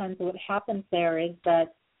oftentimes what happens there is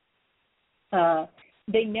that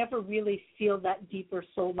they never really feel that deeper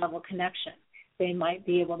soul level connection. They might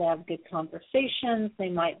be able to have good conversations, they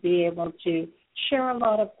might be able to share a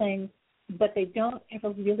lot of things, but they don't ever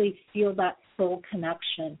really feel that soul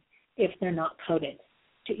connection if they're not coded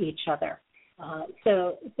to each other.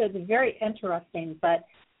 So it's very interesting. But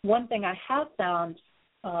one thing I have found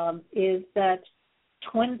is that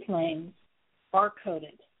twin flames are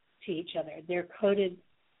coded to each other. They're coded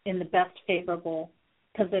in the best favorable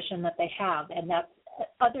position that they have, and that's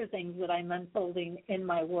other things that I'm unfolding in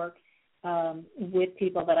my work with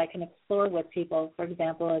people that I can explore with people. For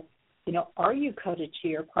example, is, are you coded to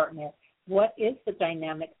your partner? What is the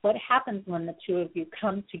dynamic? What happens when the two of you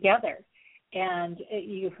come together? And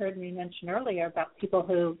you heard me mention earlier about people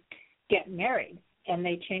who get married and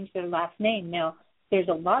they change their last name. Now, there's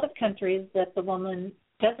a lot of countries that the woman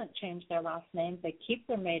doesn't change their last name. They keep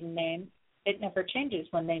their maiden name. It never changes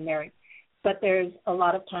when they marry. But there's a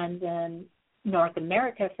lot of times in North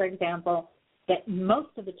America, for example, that most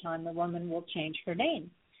of the time the woman will change her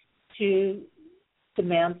name to the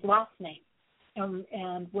man's last name.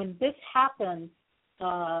 And when this happens,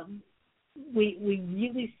 we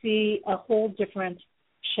really see a whole different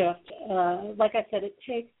shift. Like I said, it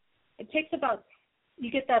takes about, you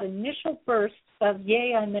get that initial burst of,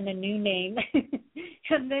 yay, I'm in a new name,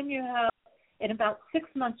 and then you have, in about 6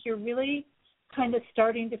 months, you're really kind of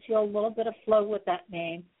starting to feel a little bit of flow with that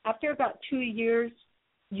name. After about 2 years,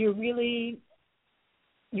 you're really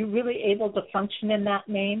able to function in that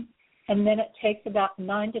name, and then it takes about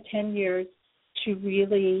 9 to 10 years to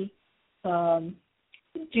really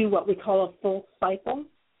do what we call a full cycle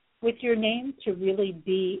with your name, to really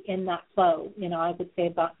be in that flow. I would say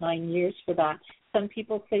about 9 years for that. Some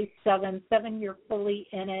people say 7. 7, you're fully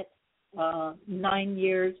in it. 9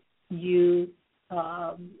 years, you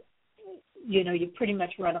pretty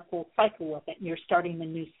much run a full cycle with it, and you're starting a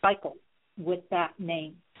new cycle with that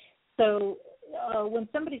name. So when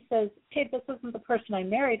somebody says, hey, this isn't the person I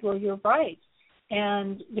married, well, you're right.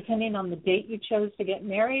 And depending on the date you chose to get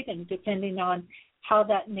married and depending on how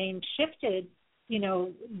that name shifted,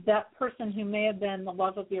 that person who may have been the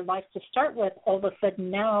love of your life to start with all of a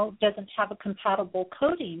sudden now doesn't have a compatible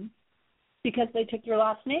coding because they took your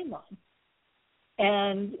last name on.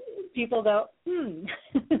 And people go,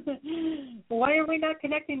 why are we not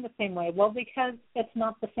connecting the same way? Well, because it's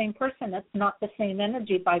not the same person. It's not the same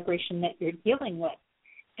energy vibration that you're dealing with.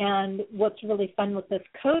 And what's really fun with this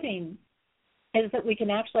coding is that we can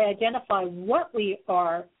actually identify what we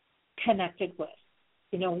are connected with,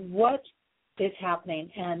 what is happening.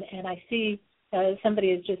 And I see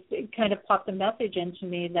somebody has just kind of popped a message into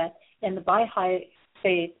me that in the Baha'i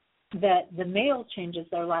faith that the male changes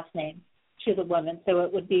their last name to the women. So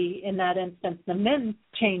it would be, in that instance, the men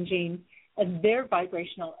changing their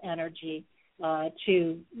vibrational energy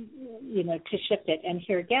to shift it. And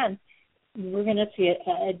here again, we're going to see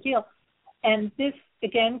a deal. And this,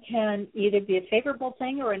 again, can either be a favorable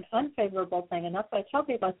thing or an unfavorable thing. And that's why I tell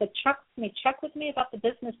people, I said, check with me about the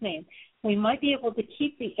business name. We might be able to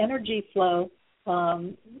keep the energy flow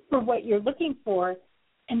for what you're looking for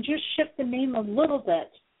and just shift the name a little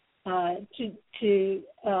bit to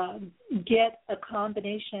get a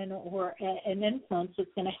combination or an influence that's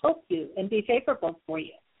going to help you and be favorable for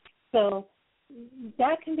you. So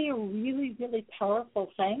that can be a really, really powerful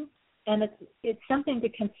thing, and it's something to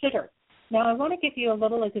consider. Now, I want to give you a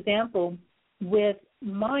little example with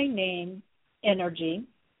my name energy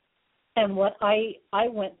and what I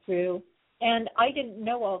went through, and I didn't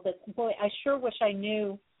know all this. Boy, I sure wish I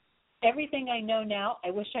knew everything I know now,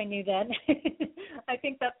 I wish I knew then. I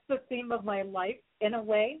think that's the theme of my life in a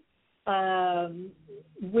way,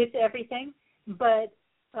 with everything. But,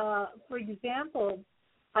 for example,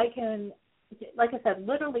 I can, like I said,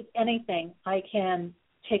 literally anything I can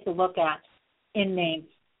take a look at in names.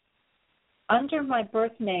 Under my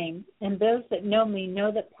birth name, and those that know me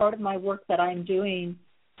know that part of my work that I'm doing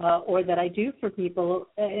or that I do for people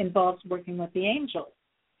involves working with the angels.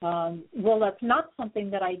 Well, that's not something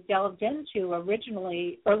that I delved into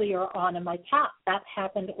originally earlier on in my path. That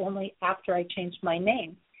happened only after I changed my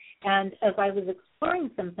name. And as I was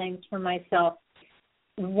exploring some things for myself,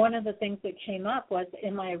 one of the things that came up was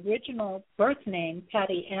in my original birth name,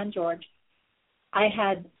 Patty Ann George, I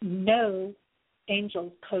had no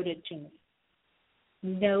angels coded to me.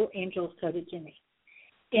 No angels coded to me.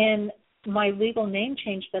 In my legal name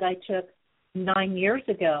change that I took 9 years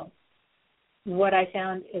ago, what I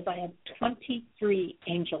found is I had 23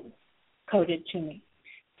 angels coded to me.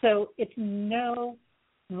 So it's no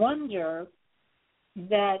wonder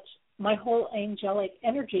that my whole angelic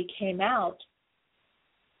energy came out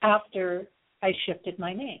after I shifted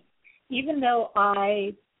my name. Even though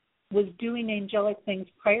I was doing angelic things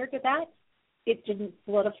prior to that, it didn't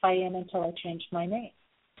solidify in until I changed my name.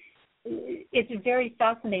 It's very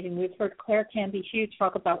fascinating. We've heard Claire Canby Hughes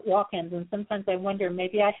talk about walk-ins, and sometimes I wonder,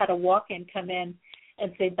 maybe I had a walk-in come in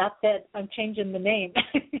and say, that's it, I'm changing the name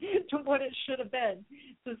to what it should have been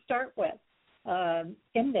to start with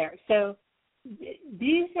in there. So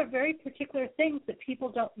these are very particular things that people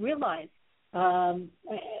don't realize.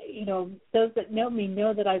 Those that know me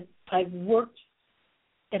know that I've worked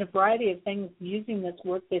in a variety of things using this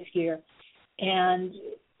work this year. And,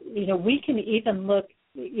 we can even look,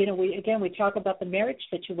 we talk about the marriage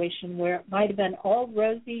situation where it might have been all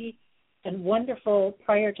rosy and wonderful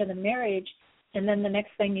prior to the marriage, and then the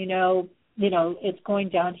next thing you know, it's going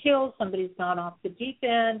downhill, somebody's gone off the deep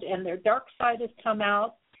end, and their dark side has come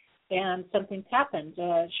out, and something's happened.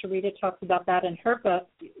 Sharita talks about that in her book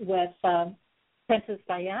with Princess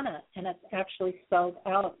Diana, and it's actually spelled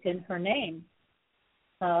out in her name,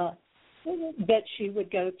 that she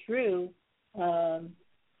would go through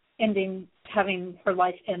having her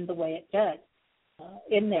life end the way it did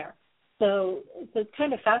in there. So it's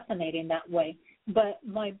kind of fascinating that way. But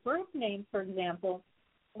my birth name, for example,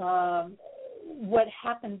 what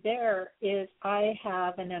happened there is I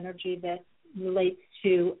have an energy that relates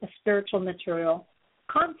to a spiritual material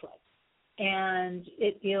conflict. And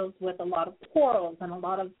it deals with a lot of quarrels and a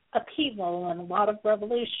lot of upheaval and a lot of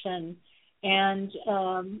revolution. And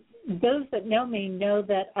those that know me know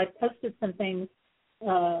that I posted some things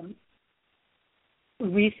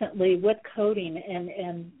recently with coding,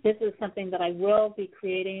 and this is something that I will be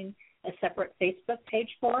creating a separate Facebook page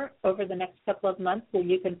for over the next couple of months, where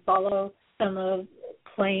you can follow some of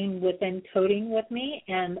playing within coding with me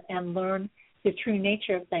and learn the true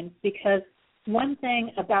nature of things. Because one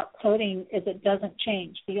thing about coding is it doesn't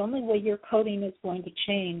change. The only way your coding is going to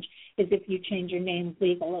change is if you change your name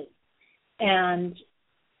legally. And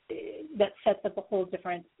that sets up a whole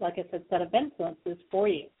different, like I said, set of influences for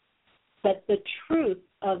you. But the truth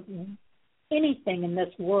of anything in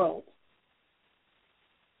this world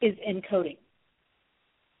is in coding,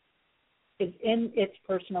 is in its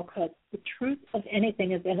personal code. The truth of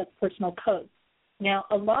anything is in its personal code. Now,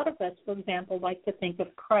 a lot of us, for example, like to think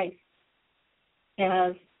of Christ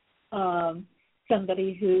as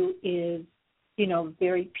somebody who is,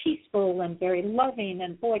 very peaceful and very loving,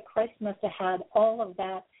 and boy, Christ must have had all of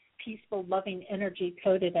that peaceful, loving energy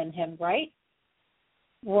coded in him, right?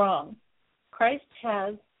 Wrong. Christ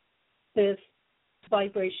has this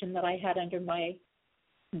vibration that I had under my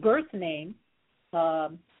birth name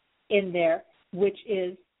in there, which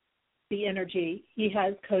is the energy he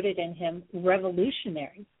has coded in him,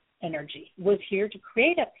 revolutionary energy, was here to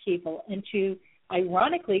create upheaval and to,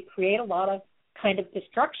 ironically, create a lot of kind of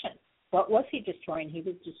destruction. What was he destroying? He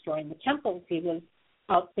was destroying the temples. He was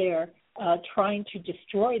out there trying to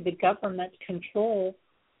destroy the government control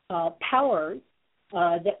powers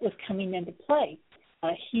that was coming into play.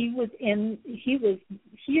 He was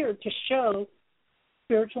here to show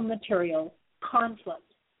spiritual material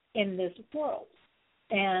conflict in this world,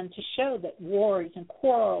 and to show that wars and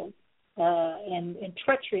quarrels and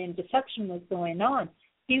treachery and deception was going on.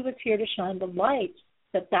 He was here to shine the light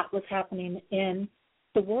that was happening in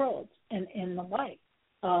the world and in the light.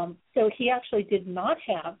 So he actually did not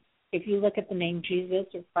have, if you look at the name Jesus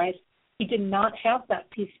or Christ, he did not have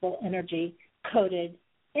that peaceful energy coded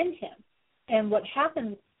in him. And what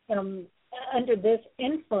happens under this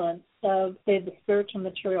influence of, say, the spiritual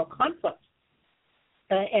material conflict,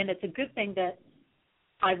 and it's a good thing that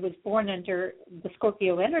I was born under the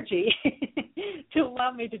Scorpio energy to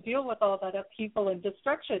allow me to deal with all that upheaval and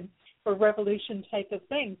destruction or revolution type of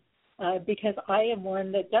things, because I am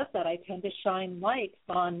one that does that. I tend to shine light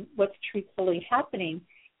on what's truthfully happening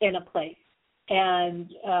in a place.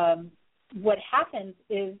 And what happens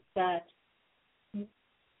is that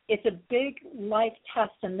it's a big life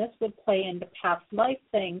test, and this would play into past life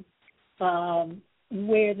things,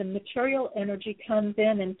 where the material energy comes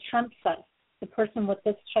in and tempts us. The person with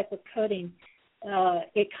this type of coding,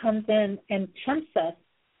 it comes in and tempts us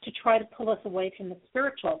to try to pull us away from the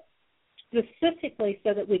spiritual, specifically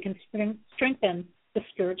so that we can strengthen the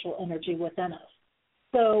spiritual energy within us.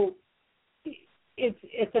 So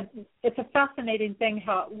it's a fascinating thing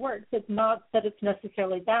how it works. It's not that it's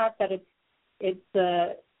necessarily bad, that it's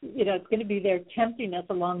going to be there tempting us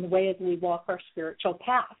along the way as we walk our spiritual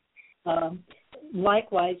path.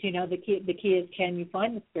 Likewise, the key is, can you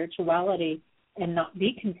find the spirituality and not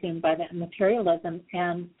be consumed by that materialism?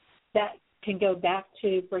 And that can go back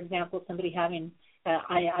to, for example, somebody having,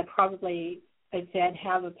 I'd say I'd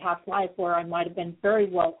have a past life where I might have been very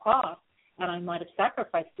well off and I might have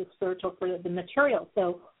sacrificed the spiritual for the material.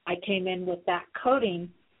 So I came in with that coding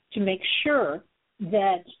to make sure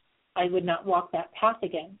that I would not walk that path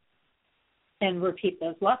again and repeat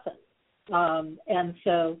those lessons. And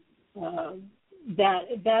so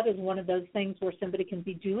that is one of those things where somebody can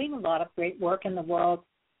be doing a lot of great work in the world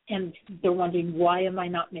and they're wondering, why am I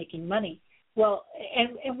not making money? Well,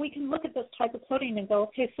 and we can look at this type of coding and go,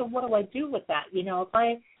 okay, so what do I do with that?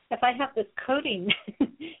 If I have this coding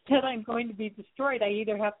that I'm going to be destroyed, I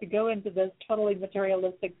either have to go into this totally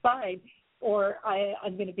materialistic side or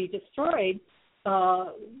I'm going to be destroyed.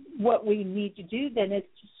 What we need to do then is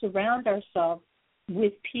to surround ourselves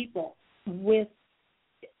with people, with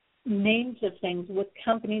names of things, with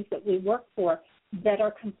companies that we work for that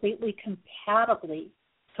are completely compatibly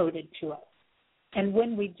coded to us. And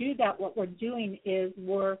when we do that, what we're doing is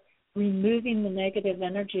we're removing the negative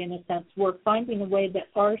energy in a sense. We're finding a way that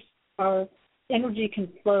our energy can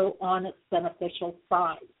flow on its beneficial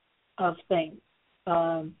side of things.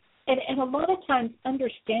 And a lot of times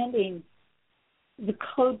understanding the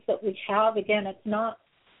codes that we have, again, it's not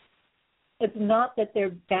that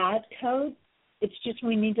they're bad codes. It's just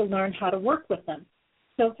we need to learn how to work with them.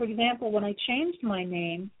 So, for example, when I changed my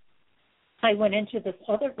name, I went into this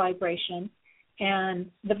other vibration, and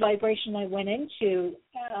the vibration I went into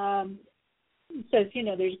says,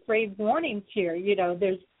 there's grave warnings here.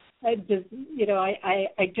 I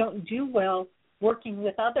don't do well working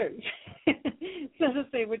with others, so to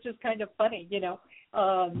say, which is kind of funny,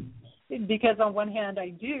 because on one hand I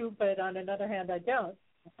do, but on another hand I don't.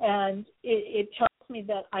 And it tells me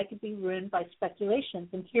that I could be ruined by speculations.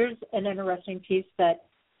 And here's an interesting piece that,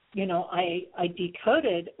 I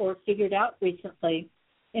decoded or figured out recently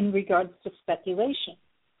in regards to speculation.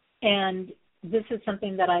 And this is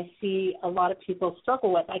something that I see a lot of people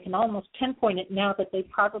struggle with. I can almost pinpoint it now that they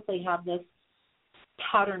probably have this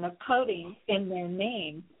pattern of coding in their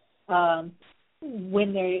name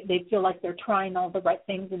when they feel like they're trying all the right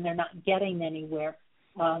things and they're not getting anywhere.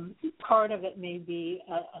 Part of it may be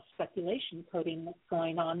a speculation coding that's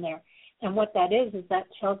going on there. And what that is that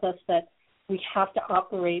tells us that we have to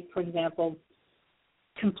operate, for example,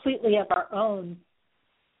 completely of our own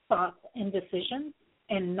thoughts and decisions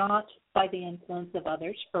and not by the influence of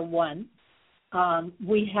others, for one.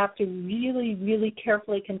 We have to really, really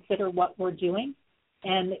carefully consider what we're doing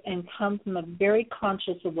and come from a very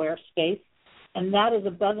conscious, aware space, and that is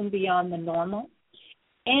above and beyond the normal.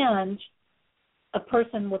 And a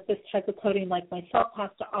person with this type of coding like myself has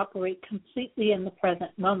to operate completely in the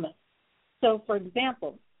present moment. So, for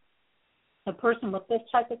example, a person with this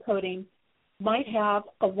type of coding might have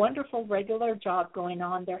a wonderful regular job going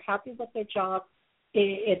on. They're happy with their job.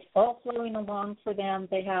 It's all flowing along for them.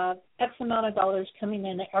 They have X amount of dollars coming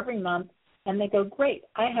in every month, and they go, great,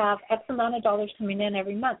 I have X amount of dollars coming in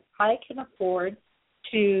every month. I can afford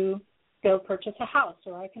to go purchase a house,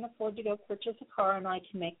 or I can afford to go purchase a car, and I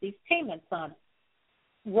can make these payments on it.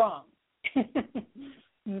 Wrong.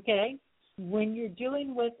 Okay? When you're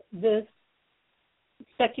dealing with this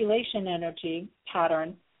speculation energy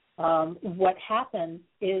pattern, what happens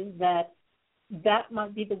is that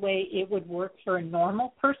might be the way it would work for a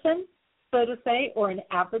normal person, so to say, or an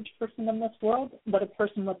average person in this world. But a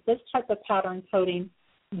person with this type of pattern coding,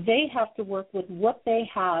 they have to work with what they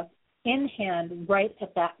have in hand right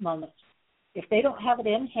at that moment. If they don't have it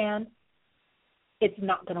in hand, it's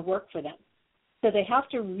not going to work for them. So they have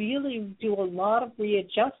to really do a lot of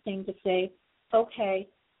readjusting to say, okay,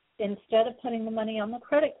 instead of putting the money on the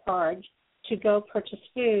credit card to go purchase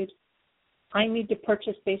food, I need to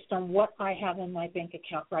purchase based on what I have in my bank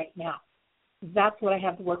account right now. That's what I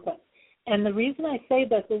have to work with. And the reason I say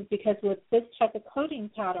this is because with this type of coding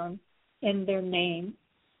pattern in their name,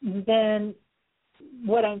 then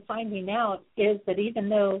what I'm finding out is that even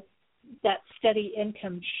though that steady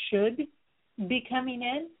income should be coming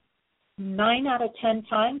in, 9 out of 10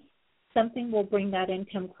 times, something will bring that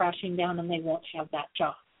income crashing down and they won't have that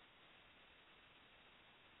job.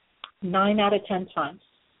 9 out of 10 times.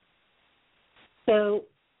 So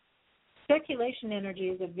speculation energy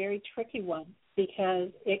is a very tricky one because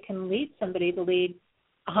it can lead somebody to lead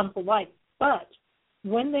a humble life. But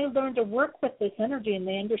when they learn to work with this energy and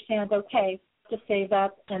they understand, okay, to save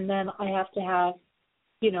up and then I have to have,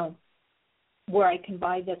 where I can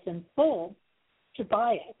buy this in full to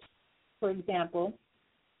buy it, for example,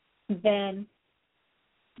 then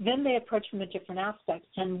they approach from a different aspect.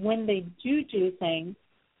 And when they do things,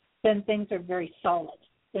 then things are very solid.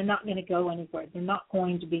 They're not going to go anywhere. They're not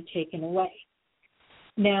going to be taken away.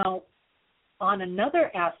 Now, on another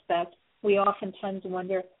aspect, we oftentimes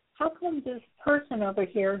wonder, how come this person over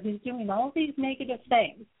here who's doing all these negative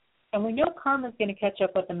things, and we know karma's going to catch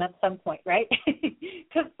up with them at some point, right?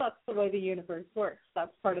 Because that's the way the universe works.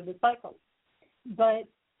 That's part of the cycle. But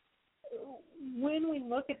when we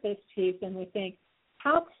look at this piece and we think,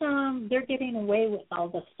 how come they're getting away with all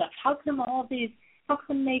this stuff? How come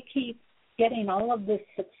they keep getting all of this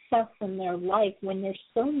success in their life when they're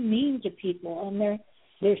so mean to people and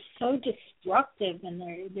they're so destructive and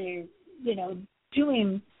they're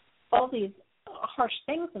doing all these harsh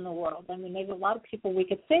things in the world? I mean, there's a lot of people we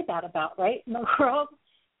could say that about, right, in the world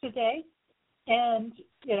today. And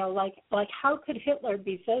like how could Hitler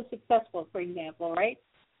be so successful, for example, right?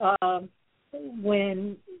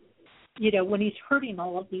 When he's hurting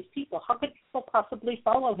all of these people, how could people possibly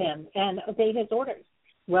follow him and obey his orders?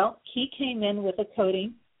 Well, he came in with a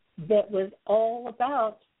coding that was all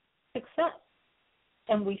about success.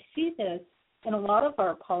 And we see this in a lot of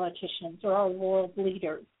our politicians or our world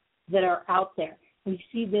leaders that are out there. We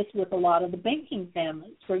see this with a lot of the banking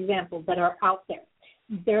families, for example, that are out there.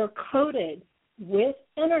 They're coded with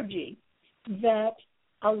energy that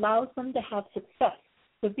allows them to have success.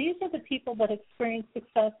 So these are the people that experience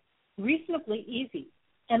success reasonably easy.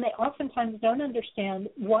 And they oftentimes don't understand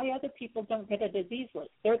why other people don't get it as easily.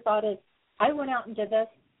 Their thought is, I went out and did this.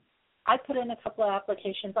 I put in a couple of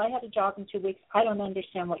applications. I had a job in 2 weeks. I don't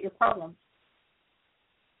understand what your problem is.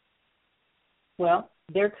 Well,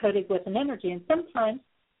 they're coded with an energy. And sometimes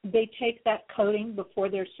they take that coding before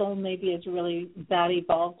their soul maybe is really that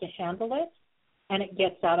evolved to handle it, and it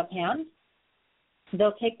gets out of hand.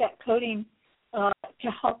 They'll take that coding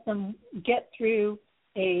to help them get through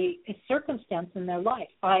a circumstance in their life.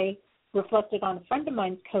 I reflected on a friend of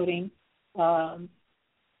mine's coding, and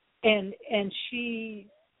she,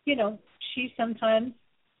 she sometimes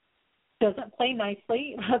doesn't play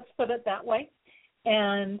nicely, let's put it that way.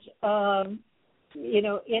 And,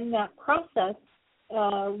 in that process,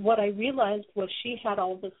 what I realized was she had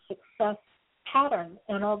all this success pattern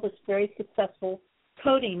and all this very successful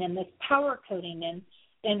coding and this power coding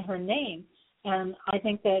in her name. And I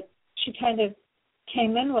think that she kind of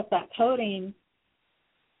came in with that coding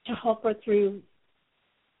to help her through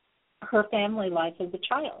her family life as a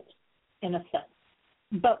child, in a sense.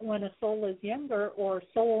 But when a soul is younger or a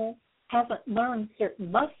soul hasn't learned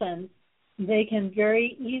certain lessons, they can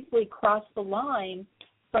very easily cross the line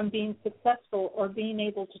from being successful or being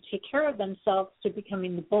able to take care of themselves to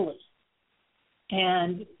becoming the bully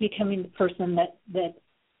and becoming the person that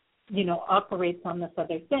operates on this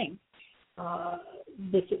other thing,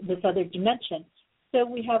 this other dimension. So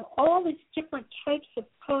we have all these different types of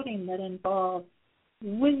coding that involve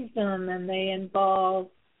wisdom, and they involve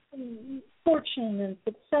fortune and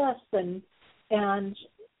success and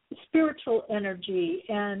spiritual energy.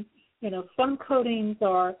 And, some codings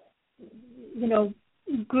are,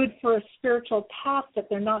 good for a spiritual path, but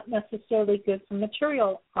they're not necessarily good for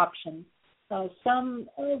material options. Some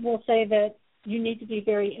will say that you need to be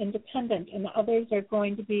very independent, and others are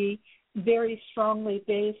going to be very strongly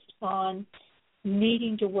based on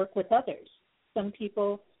needing to work with others. Some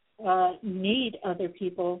people need other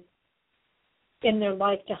people in their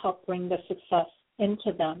life to help bring the success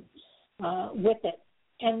into them with it.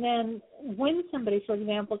 And then when somebody, for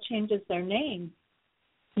example, changes their name,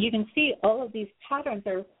 you can see all of these patterns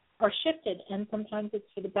are shifted, and sometimes it's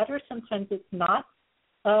for the better, sometimes it's not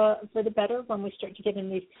for the better when we start to get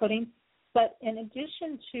in these codings. But in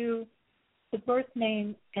addition to the birth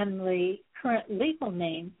name and the current legal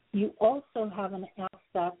name, you also have an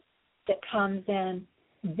aspect that comes in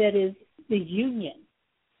that is the union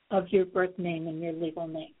of your birth name and your legal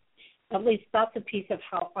name. At least that's a piece of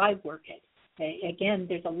how I work it. Again,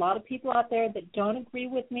 there's a lot of people out there that don't agree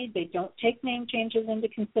with me. They don't take name changes into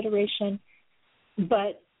consideration.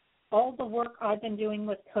 But all the work I've been doing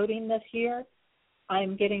with coding this year,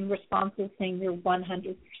 I'm getting responses saying you're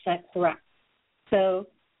 100% correct. So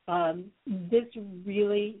this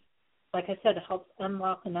really, like I said, helps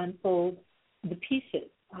unlock and unfold the pieces.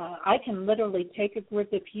 I can literally take a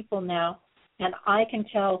group of people now, and I can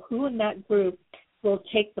tell who in that group will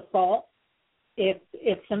take the fall.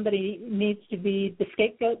 If somebody needs to be the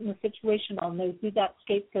scapegoat in the situation, I'll know who that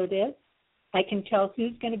scapegoat is. I can tell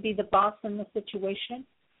who's going to be the boss in the situation.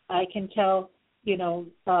 I can tell,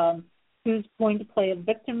 who's going to play a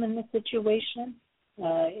victim in the situation.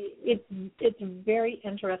 It's very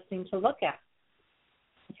interesting to look at.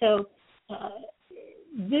 So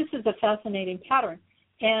this is a fascinating pattern.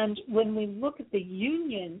 And when we look at the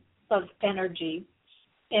union of energy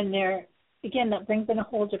in there, again, that brings in a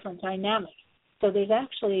whole different dynamic. So there's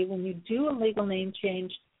actually, when you do a legal name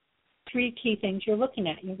change, 3 key things you're looking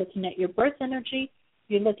at. You're looking at your birth energy,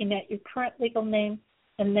 you're looking at your current legal name,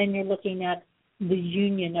 and then you're looking at the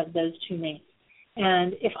union of those 2 names.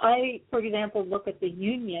 And if I, for example, look at the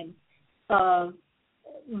union of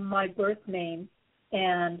my birth name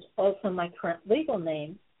and also my current legal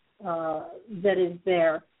name that is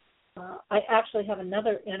there, I actually have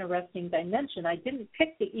another interesting dimension. I didn't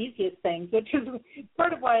pick the easiest things, which is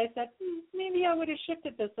part of why I said maybe I would have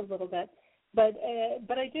shifted this a little bit. But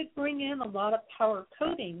I did bring in a lot of power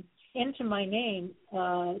coding into my name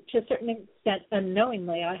to a certain extent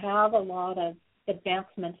unknowingly. I have a lot of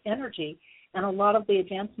advancement energy, and a lot of the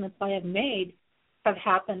advancements I have made have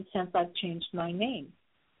happened since I've changed my name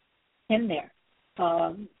in there.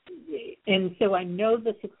 And so I know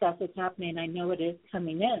the success is happening. I know it is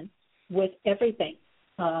coming in with everything.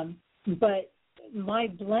 But my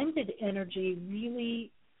blended energy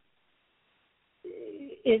really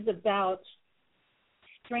is about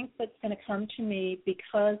strength that's going to come to me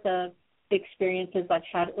because of the experiences I've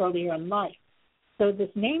had earlier in life. So this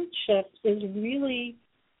name shift is really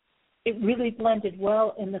blended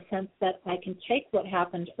well in the sense that I can take what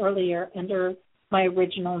happened earlier under my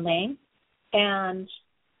original name and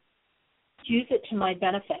use it to my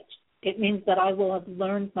benefit. It means that I will have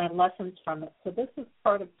learned my lessons from it. So this is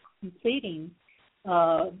part of completing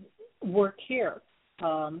work here,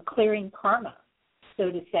 clearing karma,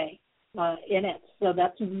 so to say, in it. So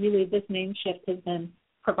that's really, this name shift has been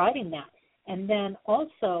providing that. And then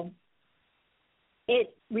also,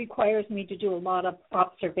 it requires me to do a lot of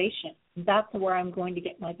observation. That's where I'm going to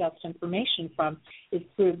get my best information from, is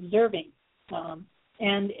through observing.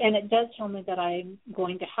 And it does tell me that I'm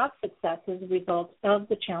going to have success as a result of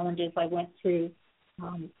the challenges I went through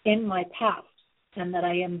in my past, and that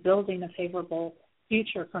I am building a favorable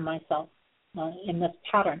future for myself in this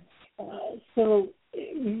pattern. So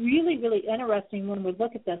really, really interesting when we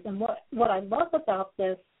look at this. And what I love about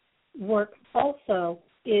this work also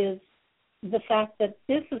is the fact that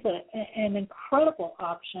this is an incredible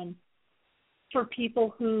option for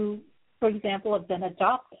people who, for example, have been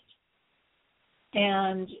adopted.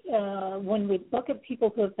 And when we look at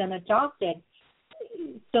people who have been adopted,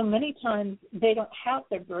 so many times they don't have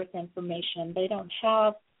their birth information. They don't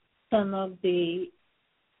have some of the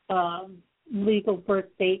legal birth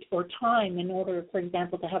date or time in order, for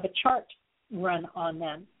example, to have a chart run on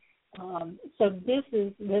them. So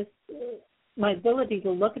my ability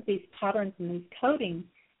to look at these patterns and these coding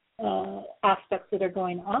aspects that are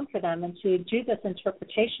going on for them and to do this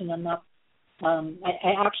interpretation enough.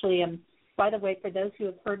 I actually am, by the way, for those who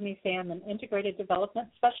have heard me say I'm an integrated development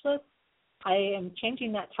specialist, I am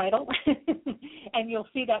changing that title, and you'll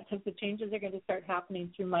see that because the changes are going to start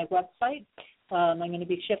happening through my website. I'm going to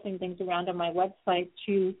be shifting things around on my website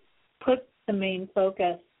to put the main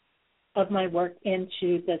focus of my work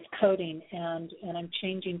into this coding, and I'm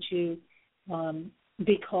changing to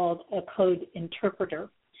be called a code interpreter,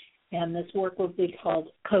 and this work will be called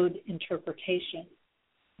code interpretation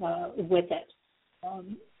with it.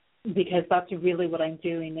 Because that's really what I'm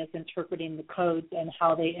doing, is interpreting the codes and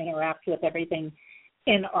how they interact with everything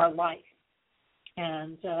in our life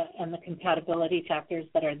and the compatibility factors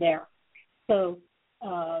that are there. So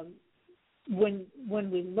when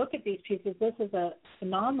we look at these pieces, this is a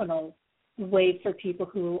phenomenal way for people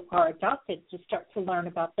who are adopted to start to learn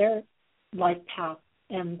about their life path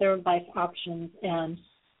and their life options and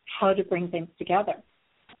how to bring things together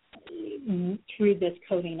through this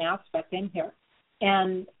coding aspect in here.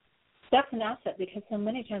 And that's an asset because so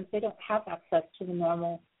many times they don't have access to the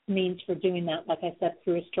normal means for doing that, like I said,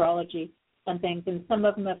 through astrology and things. And some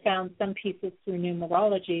of them have found some pieces through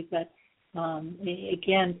numerology, but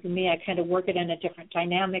again, for me, I kind of work it in a different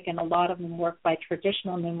dynamic, and a lot of them work by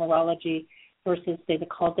traditional numerology versus, say, the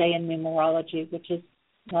Chaldean numerology, which is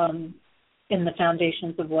in the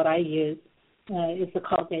foundations of what I use, is the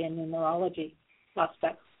Chaldean numerology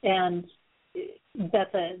aspect. And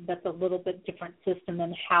that's a little bit different system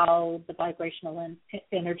in how the vibrational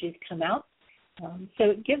energies come out.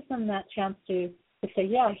 So it gives them that chance to say,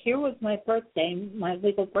 yeah, here was my birth name, my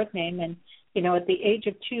legal birth name, and at the age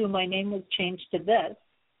of 2, my name was changed to this.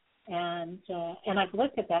 And I've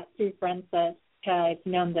looked at that through friends that I've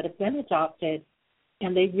known that have been adopted,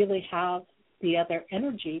 and they really have the other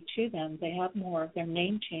energy to them. They have more of their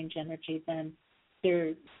name change energy than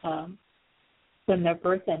their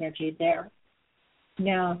birth energy there.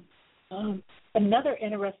 Now, another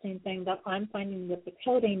interesting thing that I'm finding with the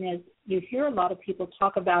coding is you hear a lot of people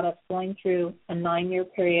talk about us going through a 9-year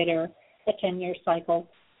period or a 10-year cycle,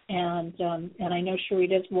 and I know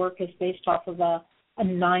Sharita's work is based off of a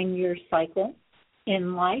 9-year cycle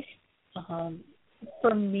in life.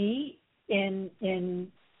 For me,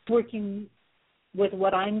 in working with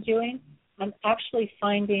what I'm doing, I'm actually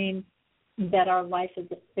finding that our life is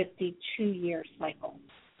a 52-year cycle,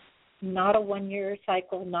 not a 1-year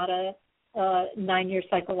cycle, not a 9-year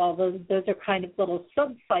cycle, although those are kind of little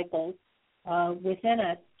sub-cycles within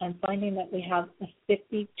it. I'm finding that we have a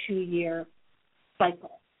 52-year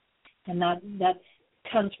cycle, and that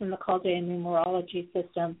comes from the Chaldean numerology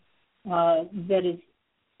system that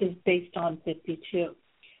is based on 52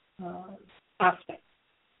 aspects.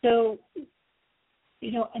 So,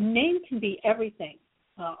 a name can be everything.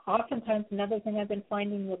 Oftentimes, another thing I've been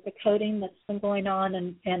finding with the coding that's been going on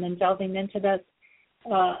and in delving into this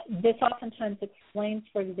oftentimes explains,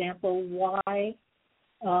 for example, why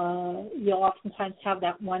you'll oftentimes have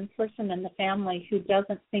that one person in the family who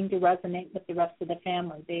doesn't seem to resonate with the rest of the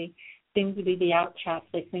family. They seem to be the outcast.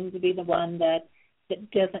 They seem to be the one that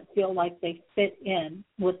doesn't feel like they fit in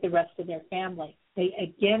with the rest of their family.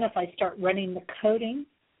 Again, if I start running the coding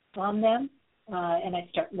on them and I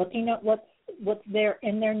start looking at what's there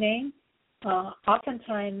in their name,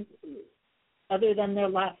 oftentimes, other than their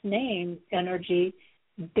last name energy,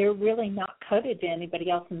 they're really not coded to anybody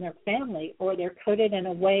else in their family, or they're coded in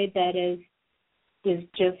a way that is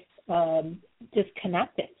just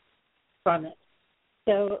disconnected from it.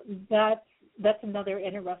 So that's another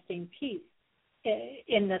interesting piece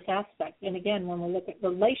in this aspect. And again, when we look at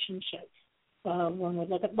relationships, when we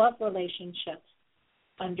look at love relationships,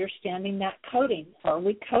 understanding that coding. Are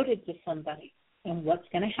we coded to somebody? And what's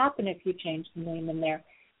going to happen if you change the name in their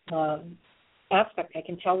aspect? I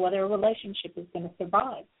can tell whether a relationship is going to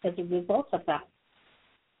survive as a result of that.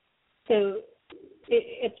 So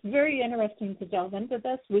it's very interesting to delve into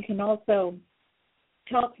this. We can also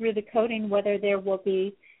tell through the coding whether there will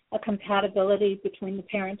be a compatibility between the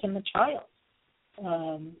parent and the child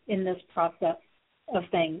in this process of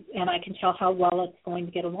things, and I can tell how well it's going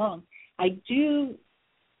to get along. I do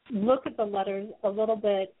look at the letters a little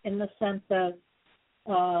bit in the sense of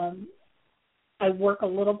I work a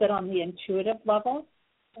little bit on the intuitive level,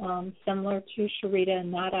 similar to Sharita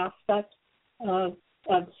in that aspect of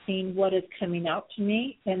seeing what is coming out to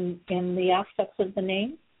me in the aspects of the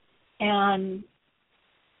name. And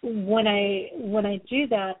when I do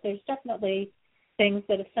that, there's definitely things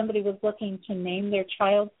that if somebody was looking to name their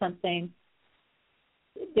child something,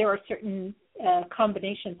 there are certain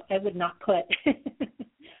combinations I would not put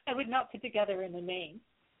I would not put together in a name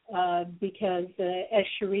because as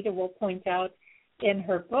Sharita will point out in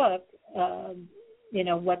her book,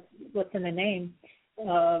 what's in the name.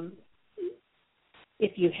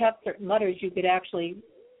 If you have certain letters, you could actually,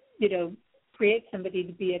 create somebody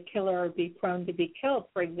to be a killer or be prone to be killed,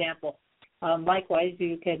 for example. Likewise,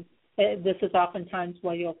 you could. This is oftentimes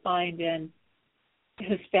what you'll find in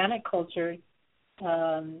Hispanic culture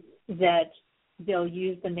that they'll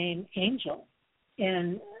use the name Angel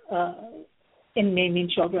in naming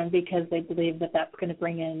children because they believe that that's going to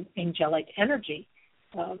bring in angelic energy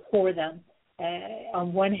for them.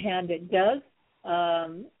 On one hand, it does,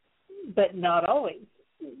 but not always.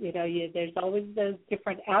 There's always those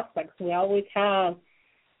different aspects. We always have,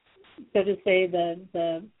 so to say,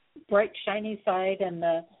 the bright, shiny side and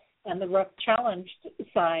the rough, challenged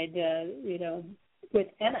side,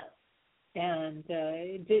 within us. And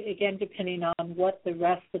again, depending on what the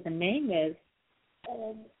rest of the name is,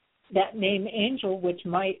 that name Angel, which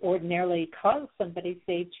might ordinarily cause somebody,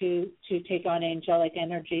 say, to take on angelic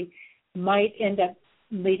energy, might end up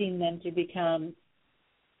leading them to become,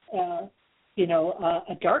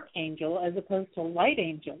 a dark angel as opposed to a light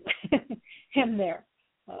angel in there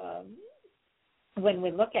when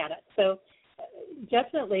we look at it. So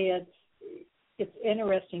definitely it's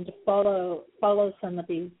interesting to follow some of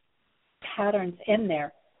these patterns in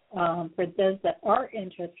there. For those that are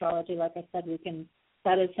into astrology, like I said,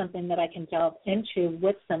 that is something that I can delve into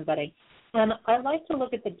with somebody. And I like to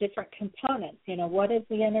look at the different components. What is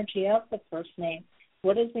the energy of the first name?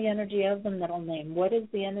 What is the energy of the middle name? What is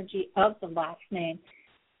the energy of the last name?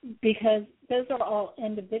 Because those are all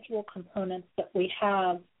individual components that we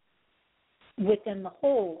have within the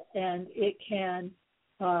whole, and it can,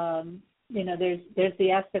 there's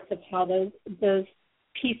the aspects of how those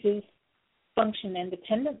pieces function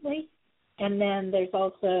independently, and then there's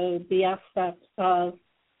also the aspect of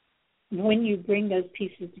when you bring those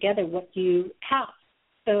pieces together, what do you have?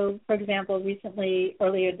 So, for example,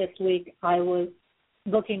 earlier this week, I was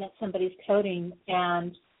looking at somebody's coding,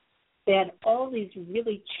 and they had all these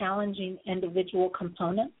really challenging individual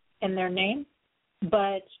components in their name,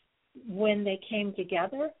 but when they came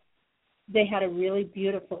together, they had a really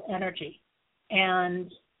beautiful energy.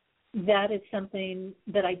 And that is something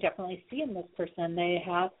that I definitely see in this person. They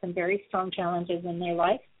have some very strong challenges in their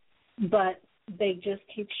life, but they just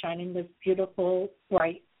keep shining this beautiful,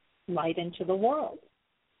 bright light into the world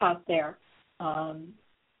out there.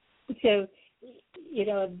 So,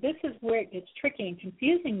 this is where it gets tricky and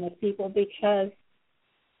confusing with people, because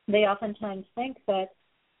they oftentimes think that,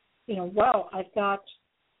 wow, I've got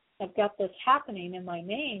this happening in my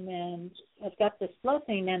name, and I've got this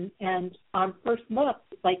blessing, and on first look,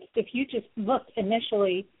 like if you just looked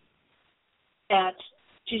initially at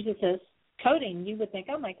Jesus's coding, you would think,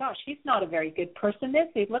 oh my gosh, he's not a very good person, is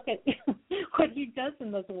he? Look at what he does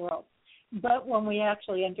in this world. But when we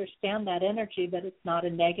actually understand that energy, that it's not a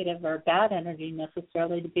negative or a bad energy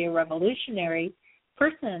necessarily to be a revolutionary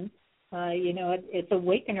person, it's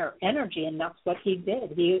awakener energy, and that's what he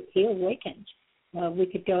did. He awakened. We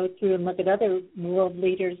could go through and look at other world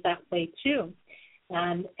leaders that way too.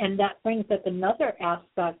 And that brings up another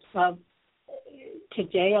aspect of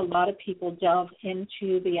today. A lot of people delve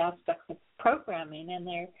into the aspects of programming, and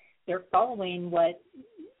they're following what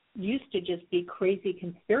used to just be crazy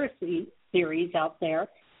conspiracy theories out there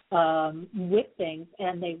with things,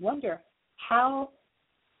 and they wonder, how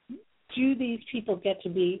do these people get to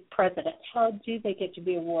be president? How do they get to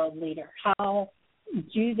be a world leader? How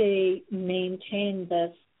do they maintain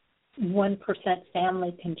this 1%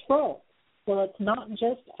 family control? Well, it's not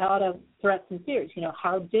just out of threats and fears.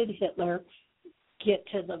 How did Hitler get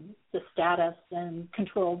to the status and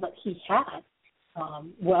control that he had?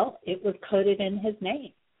 Well, it was coded in his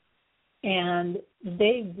name. And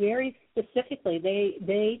they very specifically,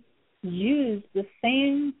 they use the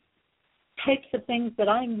same types of things that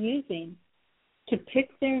I'm using to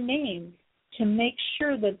pick their names, to make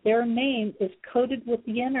sure that their name is coded with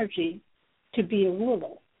the energy to be a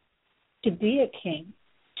ruler, to be a king,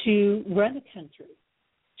 to run a country,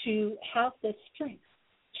 to have the strength,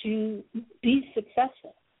 to be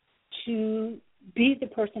successful, to be the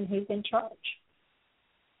person who's in charge.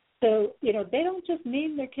 So, they don't just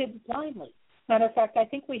name their kids blindly. Matter of fact, I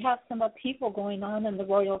think we have some upheaval going on in the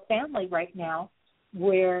royal family right now,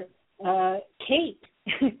 where Kate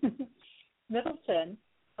Middleton,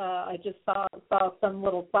 I just saw some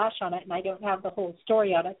little flash on it, and I don't have the whole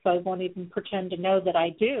story on it, so I won't even pretend to know that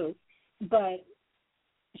I do. But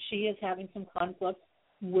she is having some conflict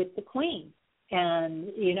with the Queen. And,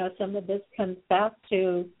 some of this comes back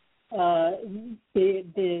to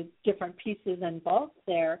the different pieces involved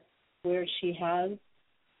there, where she has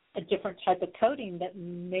a different type of coding that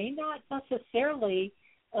may not necessarily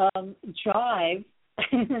jive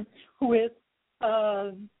with,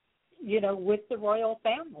 with the royal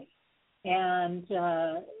family. And,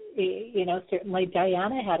 certainly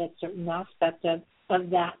Diana had a certain aspect of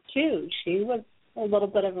that too. She was a little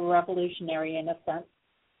bit of a revolutionary in a sense,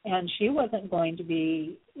 and she wasn't going to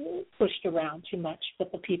be pushed around too much,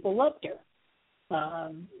 but the people loved her.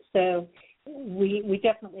 So we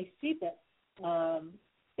definitely see this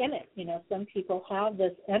in it. Some people have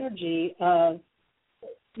this energy of,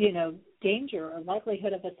 danger or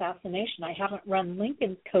likelihood of assassination. I haven't run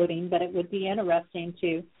Lincoln's coding, but it would be interesting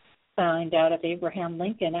to find out if Abraham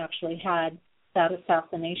Lincoln actually had that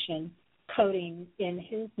assassination coding in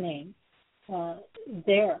his name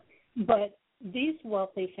there. But these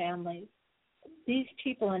wealthy families, these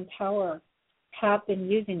people in power have been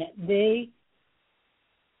using it. They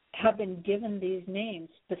have been given these names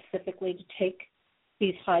specifically to take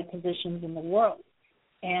these high positions in the world.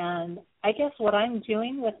 And I guess what I'm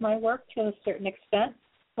doing with my work to a certain extent,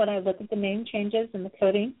 when I look at the name changes and the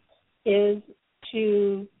coding, is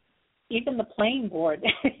to even the playing board.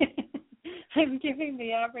 I'm giving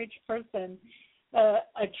the average person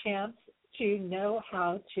a chance to know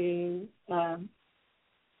how to,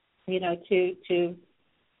 to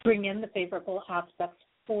bring in the favorable aspects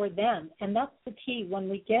for them. And that's the key. When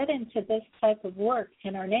we get into this type of work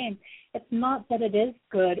in our name, it's not that it is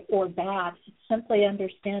good or bad. It's simply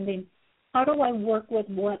understanding, how do I work with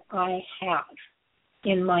what I have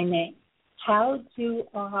in my name? How do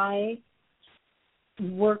I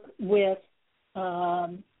work with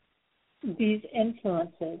these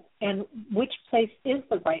influences, and which place is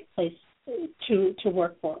the right place to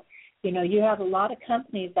work for? You know, you have a lot of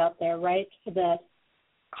companies out there, right, that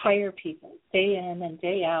hire people day in and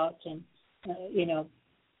day out, and, you know,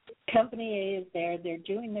 Company A is there, they're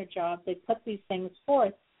doing their job, they put these things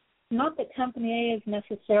forth. Not that Company A is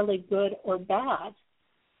necessarily good or bad,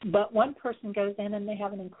 but one person goes in and they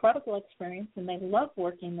have an incredible experience and they love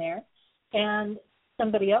working there, and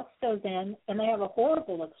somebody else goes in and they have a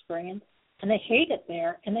horrible experience and they hate it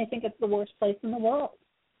there and they think it's the worst place in the world.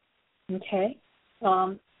 Okay?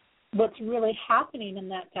 What's really happening in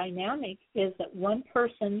that dynamic is that one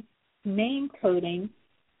person's name coding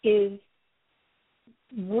is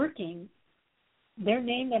working, their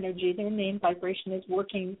name energy, their name vibration is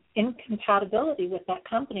working in compatibility with that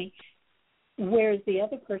company, whereas the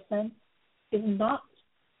other person is not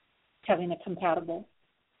having a compatible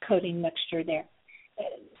coding mixture there.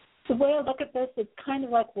 The way I look at this, it's kind of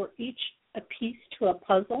like we're each a piece to a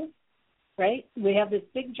puzzle, right? We have this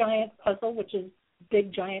big giant puzzle, which is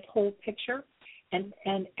big giant whole picture, and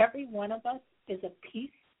every one of us is a piece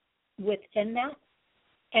within that,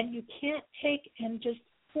 and you can't take and just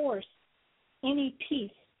force any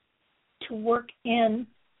piece to work in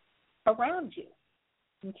around you.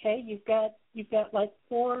 Okay, you've got like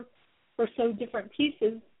 4 or so different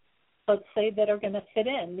pieces, let's say, that are going to fit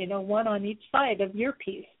in, you know, one on each side of your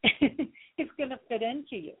piece. It's going to fit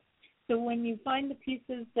into you. So when you find the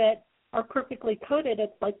pieces that are perfectly coded,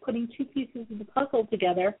 it's like putting 2 pieces of the puzzle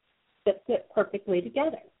together that fit perfectly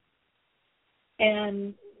together.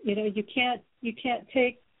 And, you know, you can't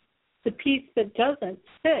take the piece that doesn't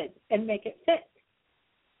fit and make it fit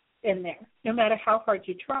in there, no matter how hard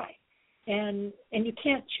you try. And you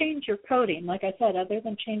can't change your coding. Like I said, other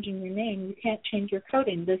than changing your name, you can't change your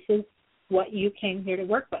coding. This is what you came here to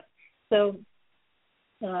work with. So,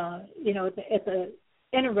 you know, it's an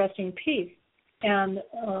interesting piece. And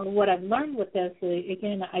what I've learned with this,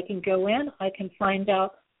 again, I can go in, I can find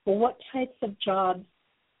out, well, what types of jobs,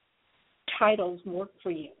 titles work for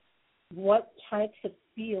you? What types of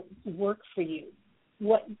fields work for you?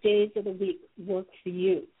 What days of the week work for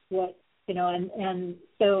you? What, you know, and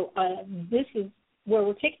so this is where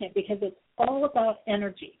we're taking it, because it's all about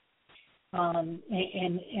energy.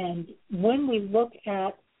 And when we look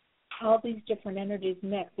at how these different energies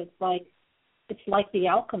mix, it's like the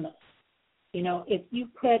alchemist. You know, if you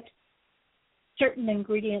put certain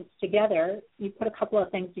ingredients together, you put a couple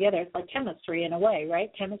of things together, it's like chemistry in a way,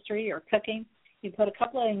 right? Chemistry or cooking. You put a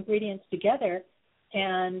couple of ingredients together,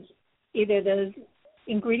 and either those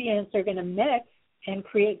ingredients are going to mix and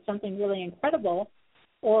create something really incredible,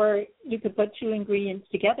 or you could put 2 ingredients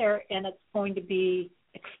together and it's going to be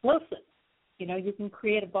explosive. You know, you can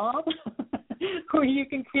create a bomb or you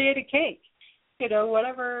can create a cake, you know,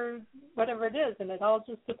 whatever it is, and it all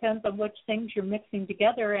just depends on which things you're mixing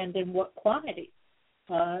together and in what quantity.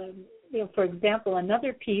 You know, for example,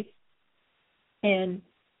 another piece in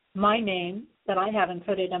my name that I have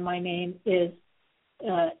encoded in my name is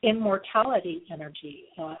immortality energy.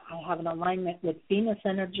 I have an alignment with Venus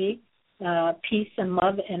energy, peace and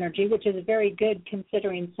love energy, which is very good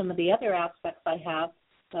considering some of the other aspects I have.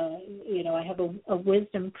 You know, I have a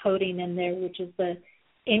wisdom coding in there, which is the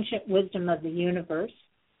ancient wisdom of the universe.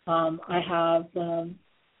 I have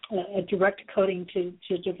a direct coding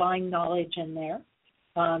to divine knowledge in there.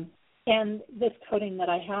 And this coding that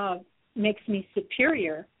I have makes me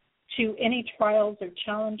superior to any trials or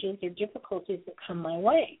challenges or difficulties that come my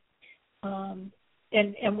way.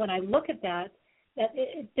 And when I look at that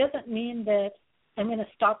it doesn't mean that I'm going to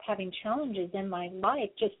stop having challenges in my life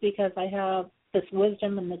just because I have this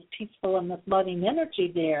wisdom and this peaceful and this loving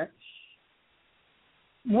energy there.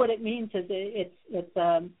 What it means is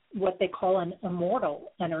it's what they call an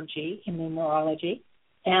immortal energy in numerology,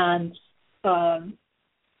 and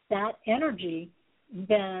that energy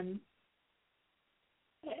then,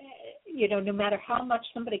 you know, no matter how much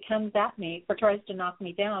somebody comes at me or tries to knock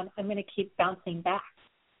me down, I'm going to keep bouncing back.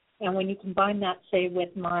 And when you combine that, say,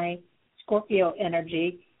 with my Scorpio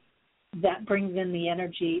energy, that brings in the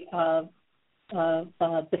energy of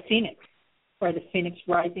the phoenix, or the phoenix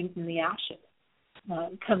rising from the ashes,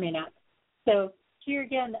 coming up. So here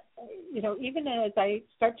again, you know, even as I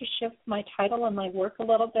start to shift my title and my work a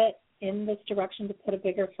little bit in this direction to put a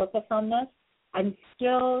bigger focus on this, I'm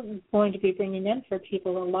still going to be bringing in for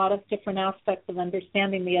people a lot of different aspects of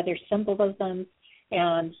understanding the other symbolisms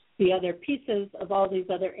and the other pieces of all these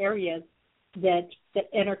other areas that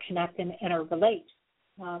interconnect and interrelate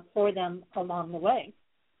for them along the way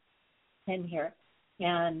in here.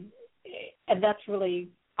 And that's really,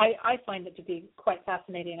 I find it to be quite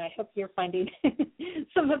fascinating. I hope you're finding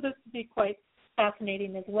some of this to be quite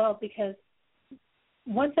fascinating as well, because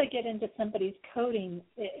once I get into somebody's coding,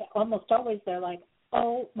 almost always they're like,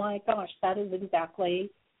 oh my gosh, that is exactly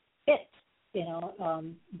it.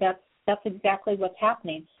 That's exactly what's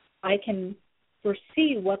happening. I can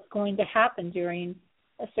foresee what's going to happen during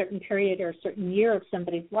a certain period or a certain year of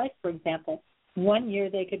somebody's life, for example. One year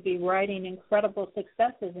they could be writing incredible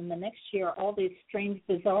successes, and the next year all these strange,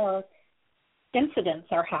 bizarre incidents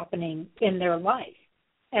are happening in their life.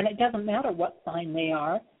 And it doesn't matter what sign they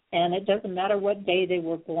are, and it doesn't matter what day they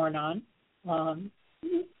were born on.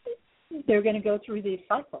 They're going to go through these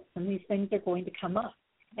cycles, and these things are going to come up.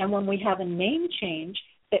 And when we have a name change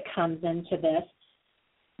that comes into this,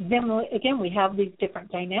 then, again, we have these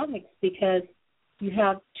different dynamics, because you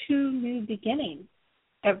have two new beginnings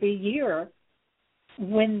every year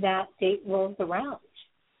when that date rolls around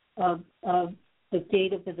of the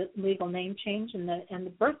date of the legal name change and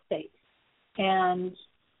the birth date. And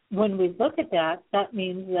when we look at that, that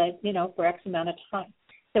means that, for X amount of time.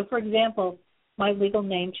 So, for example, my legal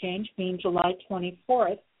name change being July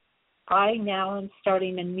 24th, I now am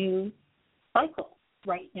starting a new cycle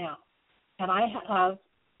right now. And I have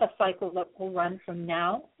a cycle that will run from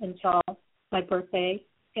now until my birthday,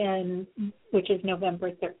 which is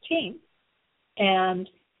November 13th. And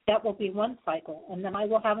that will be one cycle. And then I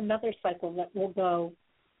will have another cycle that will go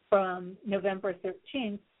from November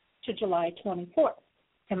 13th to July 24th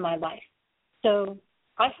in my life. So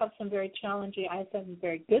I have some very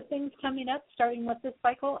good things coming up starting with this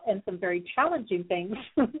cycle, and some very challenging things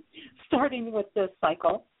starting with this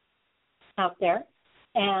cycle out there.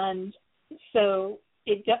 And so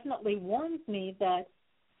it definitely warns me that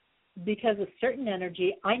because of certain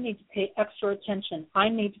energy, I need to pay extra attention. I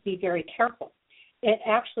need to be very careful. It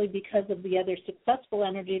actually, because of the other successful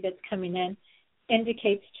energy that's coming in,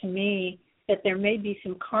 indicates to me that there may be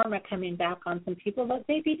some karma coming back on some people that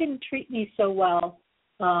maybe didn't treat me so well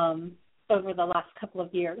over the last couple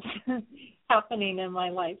of years happening in my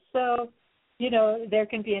life. So, there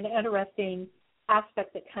can be an interesting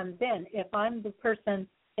aspect that comes in. If I'm the person,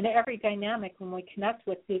 in every dynamic when we connect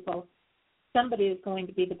with people, somebody is going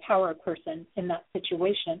to be the power person in that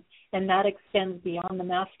situation, and that extends beyond the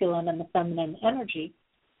masculine and the feminine energy.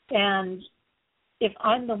 And if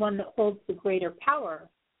I'm the one that holds the greater power,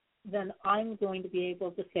 then I'm going to be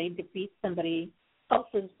able to, say, defeat somebody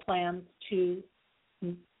else's plans to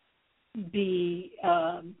be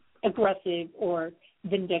aggressive or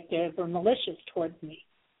vindictive or malicious towards me.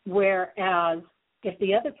 Whereas if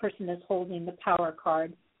the other person is holding the power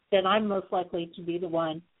card, then I'm most likely to be the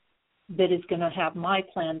one that is going to have my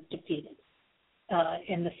plans defeated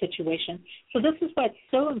in the situation. So this is why it's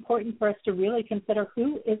so important for us to really consider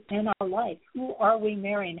who is in our life. Who are we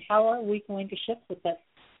marrying? How are we going to shift with this?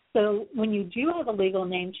 So when you do have a legal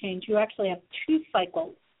name change, you actually have two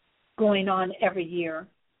cycles going on every year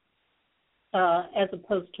as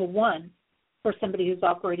opposed to one for somebody who's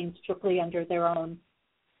operating strictly under their own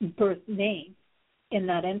birth name in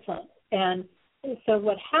that influence. And so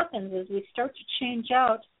what happens is we start to change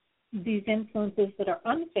out these influences that are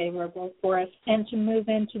unfavorable for us and to move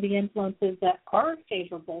into the influences that are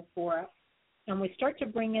favorable for us. And we start to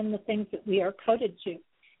bring in the things that we are coded to.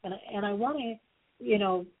 And I want to,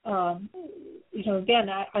 again,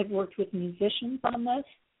 I've worked with musicians on this.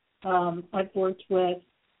 I've worked with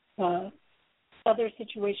other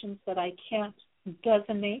situations that I can't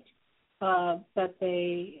designate, but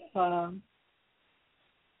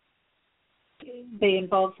they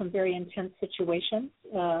involve some very intense situations.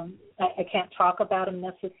 I can't talk about them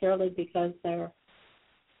necessarily because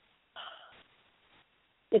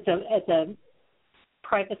it's a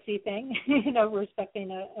privacy thing,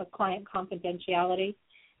 respecting a client confidentiality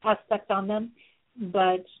aspect on them.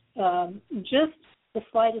 But just the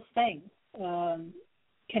slightest thing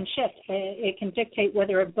can shift. It can dictate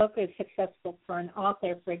whether a book is successful for an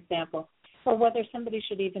author, for example, or whether somebody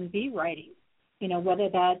should even be writing. Whether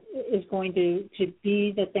that is going to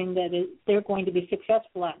be the thing that they're going to be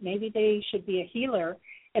successful at. Maybe they should be a healer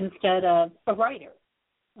instead of a writer.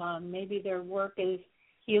 Maybe their work is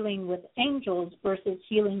healing with angels versus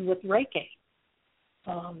healing with Reiki.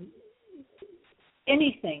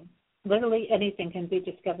 Anything, literally anything, can be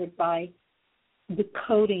discovered by the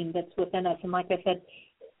coding that's within us. And like I said,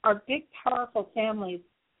 our big, powerful families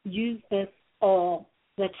use this all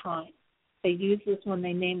the time. They use this when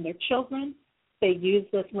they name their children. They use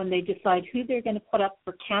this when they decide who they're going to put up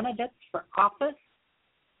for candidates for office.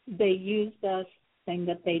 they use this thing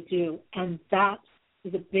that they do, and that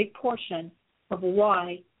is a big portion of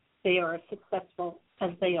why they are as successful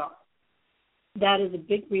as they are. That is a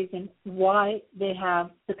big reason why they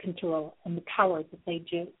have the control and the power that they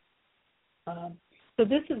do. So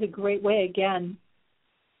this is a great way, again,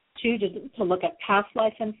 to look at past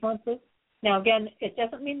life influences. Now, again, it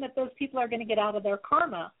doesn't mean that those people are going to get out of their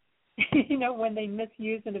karma, when they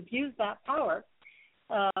misuse and abuse that power.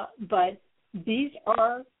 But these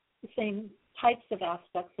are the same types of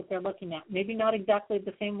aspects that they're looking at. Maybe not exactly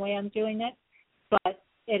the same way I'm doing it, but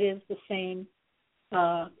it is the same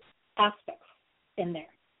aspects in there.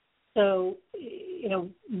 So,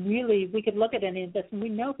 really, we could look at any of this, and we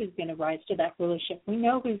know who's going to rise to that rulership. We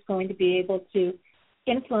know who's going to be able to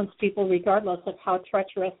influence people regardless of how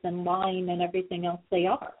treacherous and lying and everything else they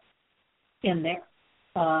are in there.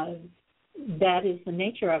 That is the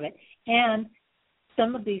nature of it. And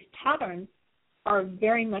some of these patterns are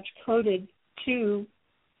very much coded to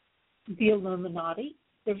the Illuminati.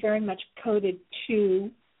 They're very much coded to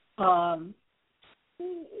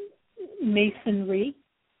Masonry,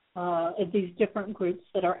 these different groups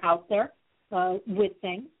that are out there with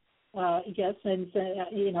things. Yes, and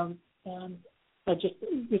I just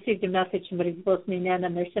received a message. Somebody's listening in,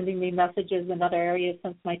 and they're sending me messages in other areas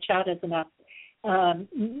since my chat isn't up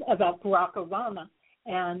about Barack Obama.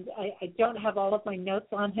 And I don't have all of my notes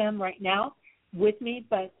on him right now with me,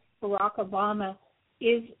 but Barack Obama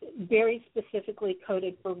is very specifically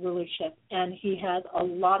coded for rulership, and he has a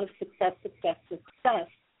lot of success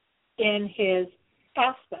in his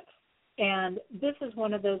aspects. And this is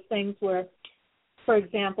one of those things where, for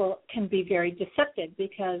example, can be very deceptive,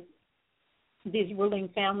 because these ruling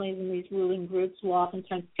families and these ruling groups will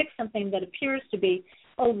oftentimes pick something that appears to be,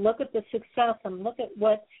 oh, look at the success and look at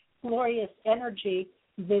what glorious energy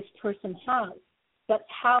this person has. But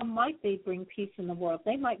how might they bring peace in the world?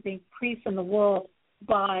 They might bring peace in the world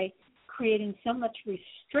by creating so much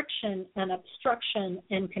restriction and obstruction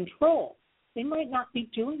and control. They might not be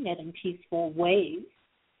doing it in peaceful ways,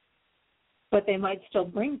 but they might still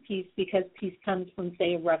bring peace, because peace comes from,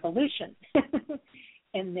 say, a revolution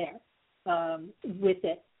in there with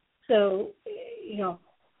it. So,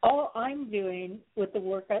 all I'm doing with the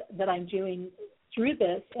work that I'm doing through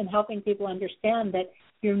this and helping people understand that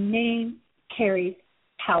your name carries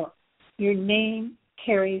power. Your name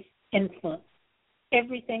carries influence.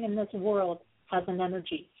 Everything in this world has an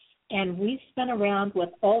energy. And we spin around with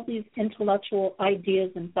all these intellectual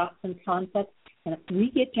ideas and thoughts and concepts, and if we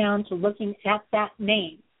get down to looking at that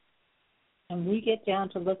name, and we get down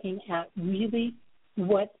to looking at really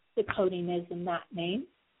what the coding is in that name,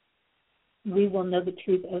 we will know the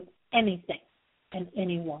truth of anything and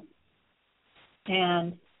anyone.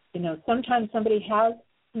 And, sometimes somebody has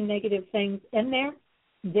some negative things in there.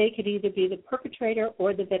 They could either be the perpetrator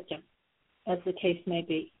or the victim, as the case may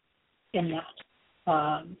be in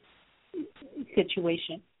that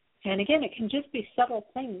situation. And again, it can just be subtle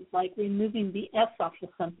things like removing the S off of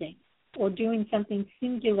something, or doing something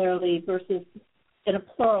singularly versus in a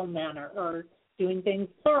plural manner, or doing things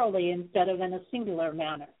plurally instead of in a singular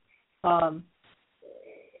manner.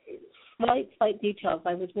 Slight details.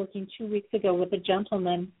 I was working 2 weeks ago with a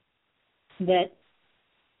gentleman that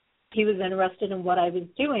he was interested in what I was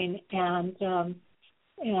doing, and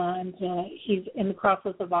he's in the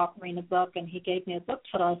process of authoring a book, and he gave me a book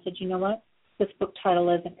title. I said, you know what? This book title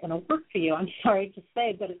isn't going to work for you. I'm sorry to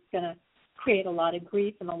say, but it's going to create a lot of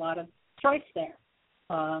grief and a lot of strife there.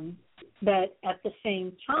 But at the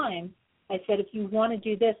same time, I said, if you want to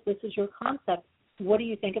do this, this is your concept. What do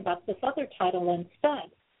you think about this other title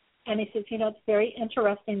instead? And he says, it's very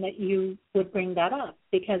interesting that you would bring that up,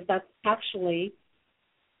 because that's actually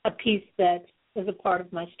a piece that is a part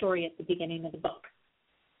of my story at the beginning of the book.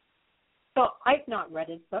 So I've not read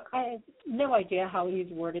his book. I have no idea how he's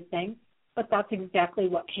worded things, but that's exactly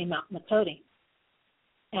what came out in the coding.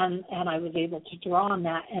 And I was able to draw on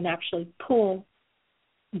that and actually pull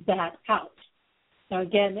that out. Now,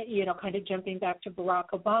 again, kind of jumping back to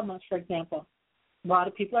Barack Obama, for example, a lot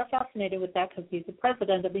of people are fascinated with that because he's the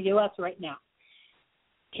president of the U.S. right now.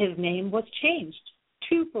 His name was changed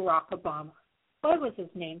to Barack Obama. Why was his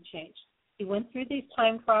name changed? He went through these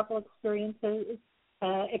time travel experiences,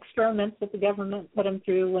 experiments that the government put him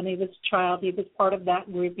through when he was a child. He was part of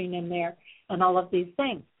that grouping in there and all of these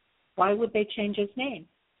things. Why would they change his name?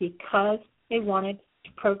 Because they wanted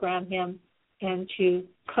to program him and to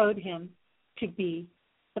code him to be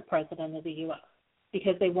the president of the U.S.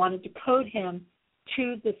 because they wanted to code him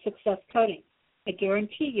to the success coding. I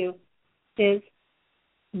guarantee you his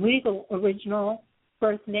legal original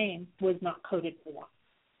birth name was not coded for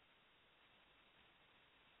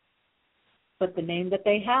that. but the name that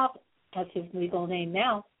they have as his legal name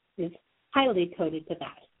now is highly coded to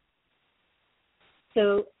that.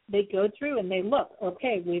 So they go through and they look,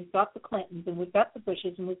 okay, we've got the Clintons and we've got the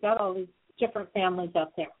Bushes and we've got all these different families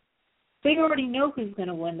up there. They already know who's going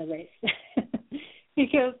to win the race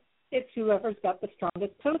because it's whoever's got the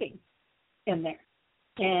strongest coding in there.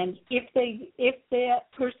 And if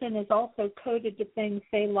that person is also coded to things,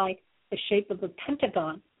 say, like the shape of a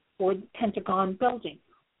pentagon or the Pentagon building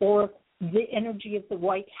or the energy of the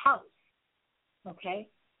White House, okay,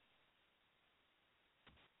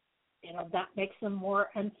 that makes them more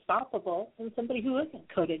unstoppable than somebody who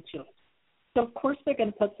isn't coded to it. So, of course, they're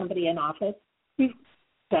going to put somebody in office who's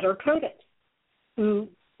better coded, who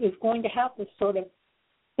is going to have this sort of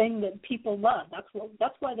thing that people love.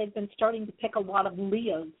 That's why they've been starting to pick a lot of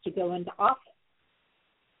Leos to go into office.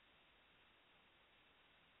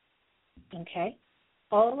 Okay?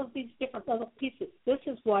 All of these different little pieces. This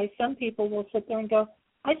is why some people will sit there and go,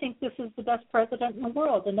 I think this is the best president in the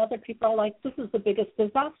world. And other people are like, this is the biggest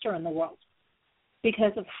disaster in the world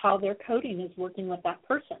because of how their coding is working with that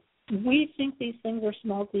person. We think these things are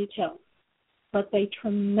small details, but they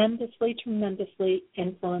tremendously, tremendously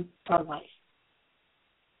influence our life.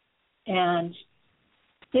 And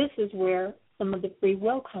this is where some of the free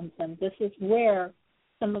will comes in. This is where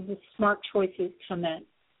some of the smart choices come in.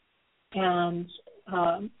 And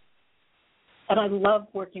I love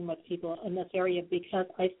working with people in this area because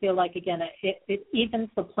I feel like, again, it evens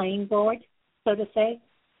the playing board, so to say.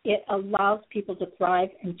 It allows people to thrive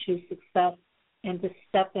and choose success and to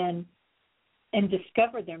step in and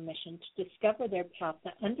discover their mission, to discover their path,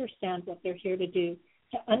 to understand what they're here to do,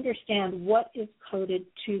 to understand what is coded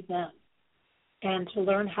to them, and to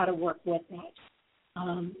learn how to work with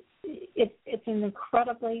that. It's an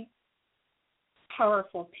incredibly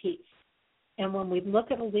powerful piece. And when we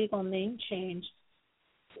look at a legal name change,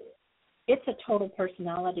 it's a total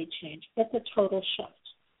personality change. It's a total shift.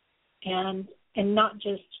 And not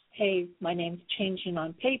just, hey, my name's changing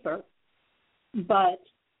on paper, but,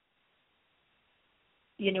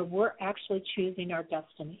 we're actually choosing our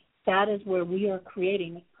destiny. That is where we are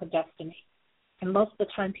creating our destiny. And most of the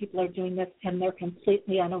time people are doing this and they're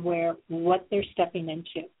completely unaware what they're stepping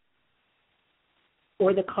into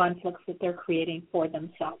or the conflicts that they're creating for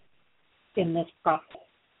themselves in this process.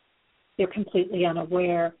 They're completely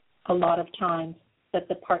unaware a lot of times that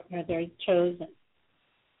the partner they've chosen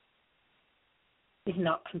is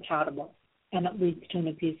not compatible and it leads to an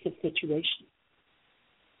abusive situation.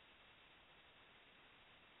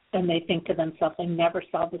 And they think to themselves, I never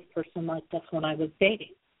saw this person like this when I was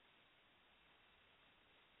dating.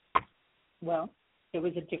 Well, there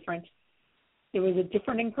was a different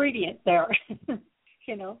ingredient there.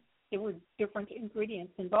 There were different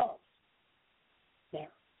ingredients involved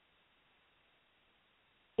there.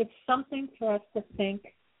 It's something for us to think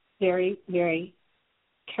very, very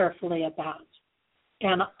carefully about.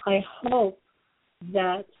 And I hope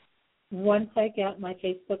that once I get my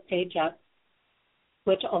Facebook page up,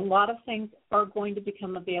 which a lot of things are going to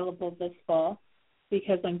become available this fall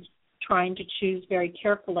because I'm trying to choose very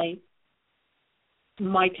carefully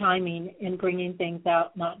my timing in bringing things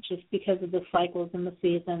out, not just because of the cycles and the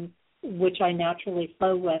seasons, which I naturally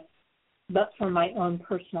flow with, but for my own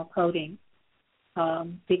personal coding.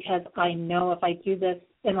 Because I know if I do this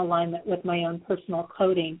in alignment with my own personal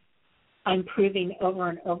coding, I'm proving over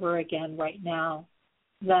and over again right now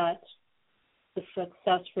that the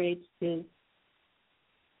success rate is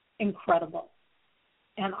incredible.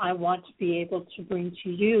 And I want to be able to bring to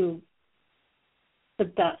you the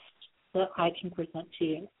best that I can present to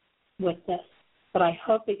you with this. But I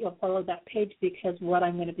hope that you'll follow that page because what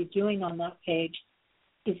I'm going to be doing on that page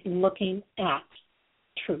is looking at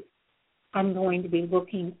truth. I'm going to be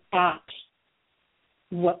looking at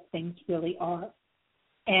what things really are.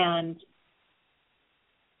 And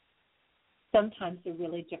sometimes they're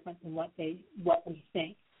really different than what we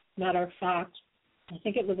think. Matter of fact, I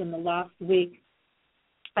think it was in the last week,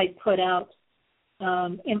 I put out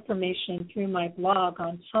information through my blog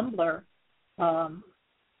on Tumblr,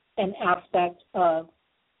 an aspect of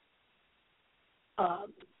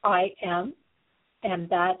I am, and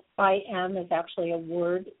that I am is actually a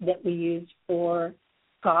word that we use for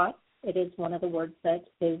God. It is one of the words that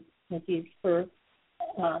is used for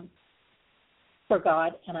God,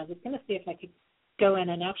 and I was going to see if I could go in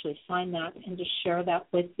and actually find that and just share that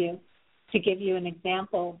with you to give you an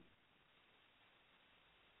example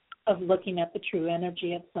of looking at the true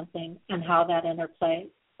energy of something and how that interplays.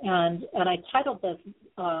 And I titled this,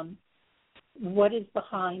 What is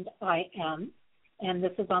Behind I Am? And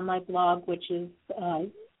this is on my blog, which is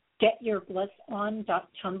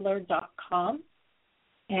getyourblisson.tumblr.com.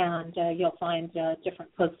 And you'll find different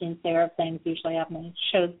postings there of things. Usually I have my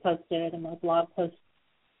shows posted and my blog posts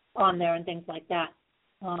on there and things like that.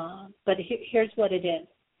 But here's what it is.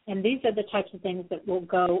 And these are the types of things that will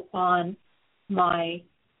go on my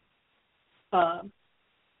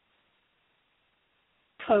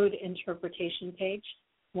code interpretation page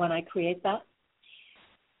when I create that.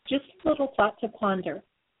 Just a little thought to ponder.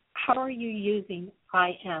 How are you using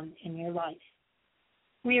I am in your life?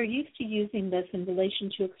 We are used to using this in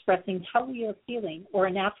relation to expressing how we are feeling or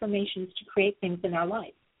in affirmations to create things in our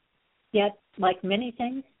life. Yet, like many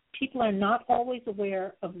things, people are not always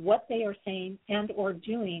aware of what they are saying and or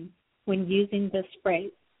doing when using this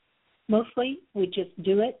phrase. Mostly, we just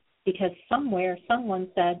do it because somewhere someone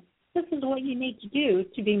said, this is what you need to do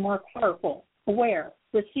to be more powerful, aware,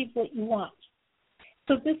 receive what you want.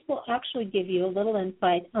 So this will actually give you a little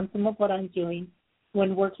insight on some of what I'm doing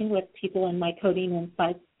when working with people in my coding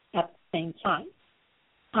insights at the same time.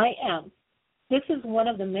 I am. This is one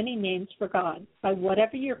of the many names for God, by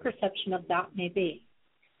whatever your perception of that may be.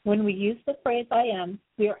 When we use the phrase I am,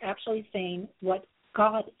 we are actually saying what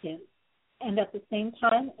God is, and at the same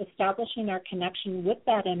time establishing our connection with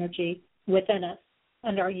that energy within us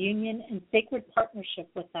and our union and sacred partnership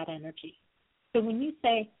with that energy. So when you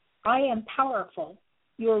say, I am powerful,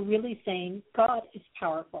 you are really saying God is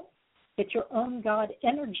powerful, that your own God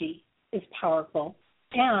energy is powerful,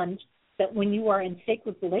 and that when you are in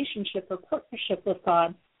sacred relationship or partnership with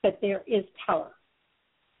God, that there is power.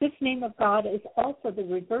 This name of God is also the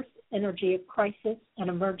reverse energy of crisis and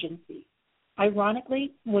emergency.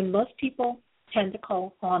 Ironically, when most people tend to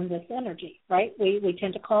call on this energy, right? We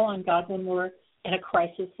tend to call on God when we're in a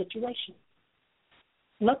crisis situation.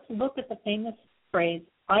 Let's look at the famous phrase,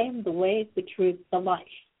 I am the way, the truth, the life.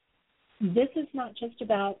 This is not just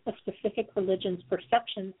about a specific religion's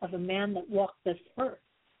perception of a man that walked this earth.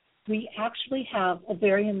 We actually have a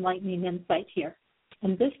very enlightening insight here.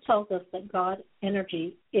 And this tells us that God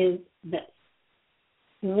energy is this.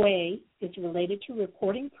 Way is related to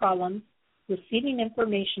reporting problems, receiving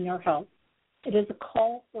information or help. It is a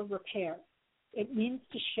call for repair. It means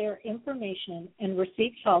to share information and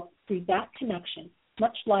receive help through that connection,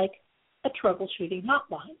 much like a troubleshooting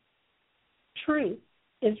hotline. Truth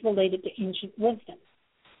is related to ancient wisdom,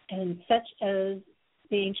 and such as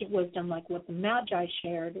the ancient wisdom like what the Magi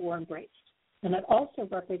shared or embraced. And it also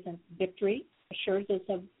represents victory, assures us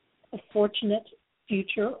of a fortunate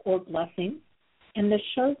future or blessing, and this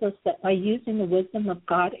shows us that by using the wisdom of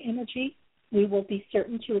God energy, we will be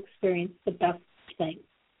certain to experience the best things.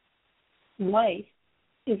 Life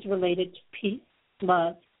is related to peace,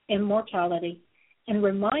 love, immortality, and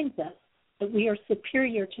reminds us that we are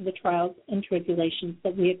superior to the trials and tribulations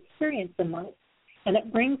that we experience in life. And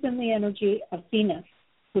it brings in the energy of Venus,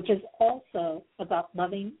 which is also about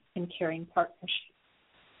loving and caring partnership.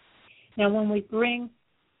 Now, when we bring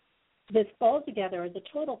this all together as a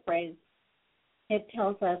total phrase, it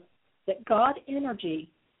tells us that God energy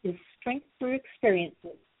is strength through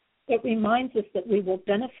experiences. It reminds us that we will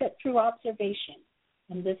benefit through observation.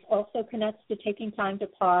 And this also connects to taking time to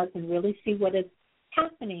pause and really see what is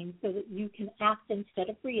happening so that you can act instead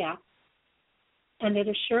of react. And it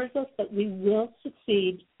assures us that we will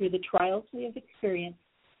succeed through the trials we have experienced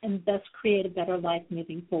and thus create a better life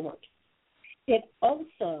moving forward. It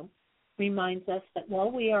also reminds us that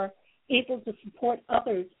while we are able to support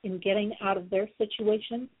others in getting out of their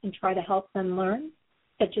situations and try to help them learn,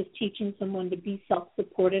 such as teaching someone to be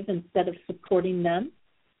self-supportive instead of supporting them,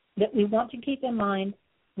 that we want to keep in mind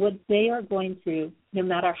what they are going through, no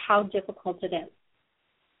matter how difficult it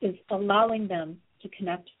is allowing them to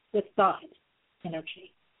connect with God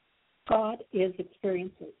energy. God is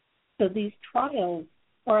experiences. So these trials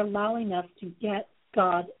are allowing us to get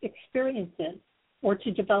God experiences or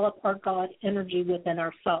to develop our God energy within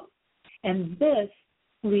ourselves. And this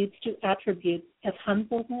leads to attributes of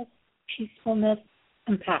humbleness, peacefulness,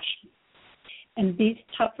 compassion. And these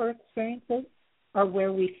tougher experiences are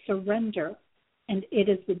where we surrender, and it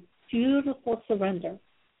is a beautiful surrender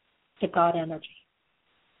to God energy.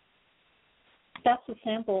 That's a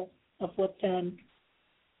sample of what's in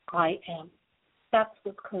I am. That's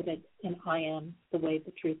what's coded in I am, the way,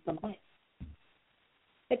 the truth, the life.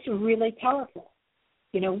 It's really powerful.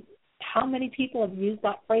 You know, how many people have used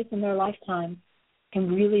that phrase in their lifetime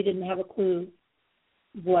and really didn't have a clue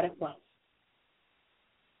what it was?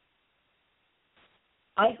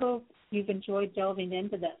 I hope you've enjoyed delving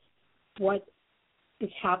into this. What is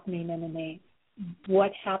happening in a name?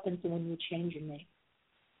 What happens when you change your name?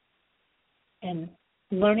 And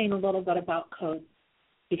learning a little bit about code,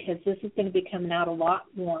 because this is going to be coming out a lot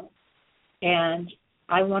more. And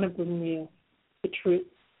I want to bring you the truth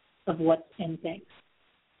of what's in things.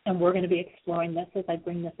 And we're going to be exploring this as I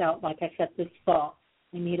bring this out, like I said, this fall.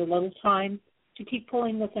 We need a little time to keep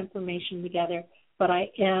pulling this information together, but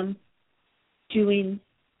I am doing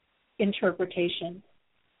interpretation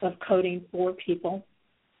of coding for people.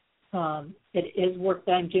 It is work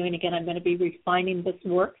that I'm doing. Again, I'm going to be refining this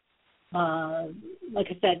work. Like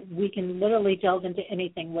I said, we can literally delve into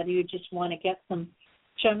anything, whether you just want to get some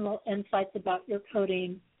general insights about your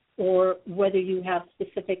coding or whether you have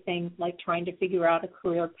specific things like trying to figure out a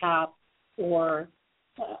career path or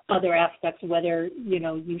other aspects, whether,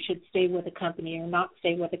 you should stay with a company or not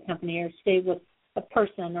stay with a company or stay with a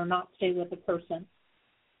person or not stay with a person.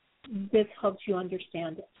 This helps you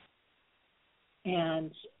understand it.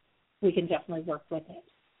 And we can definitely work with it.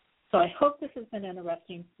 So I hope this has been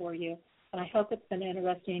interesting for you, and I hope it's been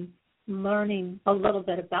interesting learning a little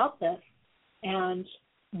bit about this and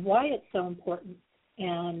why it's so important,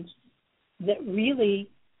 and that really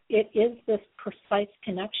it is this precise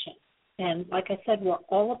connection. And like I said, we're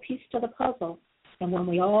all a piece to the puzzle, and when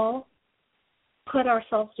we all put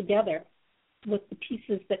ourselves together with the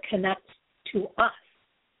pieces that connect to us,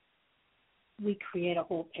 we create a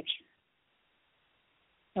whole picture,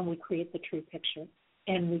 and we create the true picture,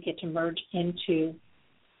 and we get to merge into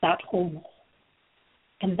that wholeness.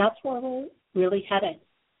 And that's where we're really headed,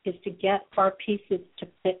 is to get our pieces to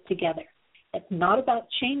fit together. It's not about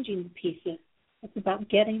changing the pieces. It's about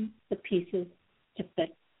getting the pieces to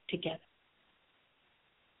fit together.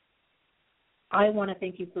 I want to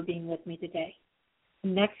thank you for being with me today.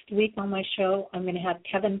 Next week on my show, I'm going to have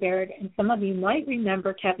Kevin Baird, and some of you might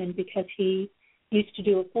remember Kevin because he used to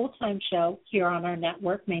do a full-time show here on our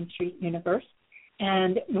network, Main Street Universe,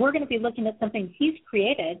 and we're going to be looking at something he's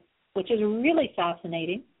created, which is really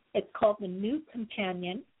fascinating. It's called the New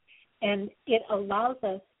Companion, and it allows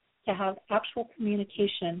us to have actual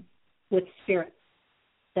communication with spirits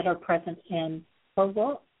that are present in our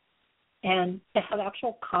world and to have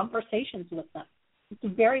actual conversations with them. It's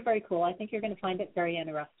very, very cool. I think you're going to find it very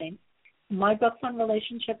interesting. My books on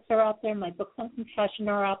relationships are out there. My books on compassion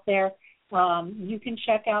are out there. You can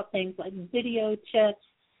check out things like video tips.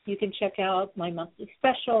 You can check out my monthly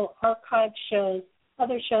special, archive shows,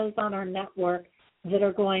 other shows on our network that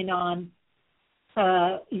are going on.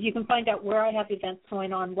 You can find out where I have events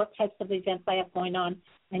going on, what types of events I have going on.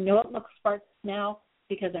 I know it looks sparse now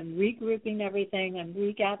because I'm regrouping everything. I'm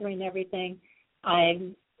regathering everything.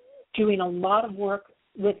 I'm doing a lot of work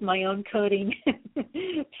with my own coding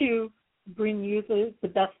to bring you the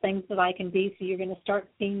best things that I can be. So you're going to start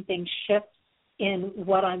seeing things shift in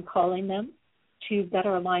what I'm calling them to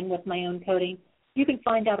better align with my own coding. You can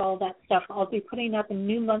find out all that stuff. I'll be putting up a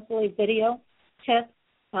new monthly video tip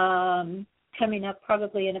coming up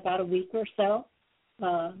probably in about a week or so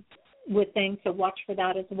with things, so watch for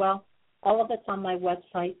that as well. All of it's on my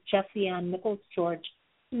website,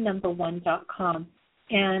 JessieAnnNicholsGeorge1.com.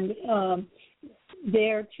 And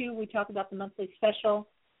there, too, we talk about the monthly special.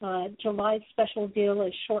 July's special deal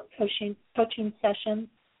is short coaching sessions,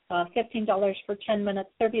 $15 for 10 minutes,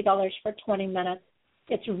 $30 for 20 minutes.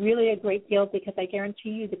 It's really a great deal because I guarantee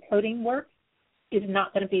you the coding work is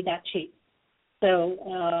not going to be that cheap. So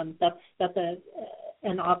that's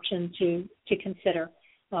an option to consider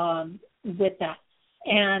with that.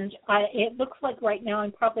 And it looks like right now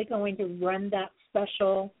I'm probably going to run that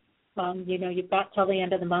special. You've got till the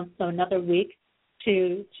end of the month, so another week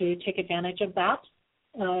to take advantage of that.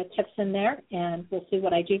 Tips in there, and we'll see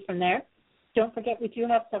what I do from there. Don't forget, we do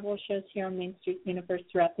have several shows here on Main Street Universe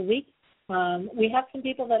throughout the week. We have some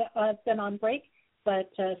people that have been on break, but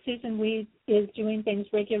Susan Weed is doing things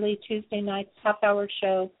regularly Tuesday nights, half-hour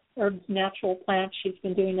show, Herbs, Natural Plants. She's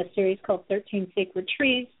been doing a series called 13 Sacred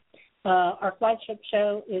Trees. Our flagship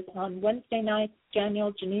show is on Wednesday nights.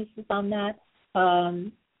 Daniel Janice is on that.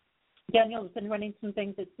 Daniel has been running some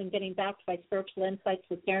things that's been getting backed by Spiritual Insights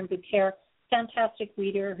with Darren Bouquet, fantastic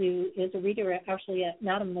reader who is a reader actually at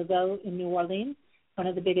Madame Laveau in New Orleans, one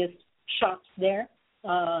of the biggest shops there.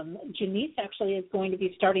 Janice actually is going to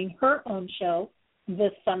be starting her own show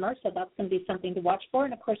this summer, so that's going to be something to watch for.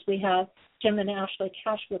 And, of course, we have Jim and Ashley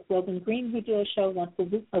Cash with Wogan Green who do a show once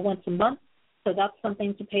a month, so that's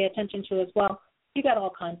something to pay attention to as well. You got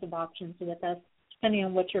all kinds of options with us, depending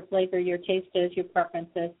on what your flavor, your taste is, your preference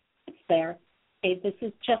is. It's there. Hey, this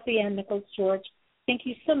is Jessie Ann Nichols George. Thank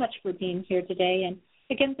you so much for being here today. And,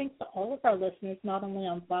 again, thanks to all of our listeners, not only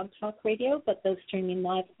on Blog Talk Radio, but those streaming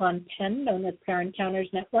live on PEN, known as Pair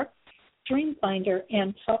Encounters Network, Dreamfinder,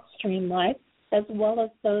 and TalkStream Live, as well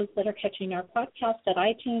as those that are catching our podcast at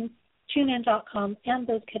iTunes, TuneIn.com, and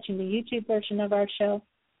those catching the YouTube version of our show.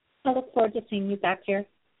 I look forward to seeing you back here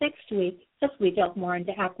next week as we delve more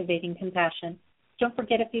into activating compassion. Don't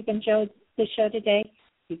forget, if you've enjoyed the show today,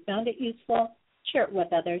 you found it useful, share it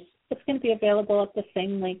with others. It's going to be available at the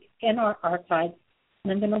same link in our archives.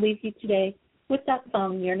 And I'm going to leave you today with that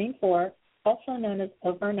song, Yearning For, also known as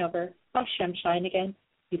Over and Over by Shemshine again.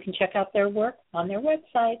 You can check out their work on their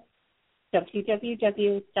website,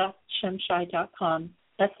 www.shemshai.com,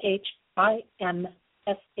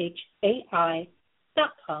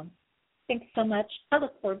 SHIMSHAI.com. Thanks so much. I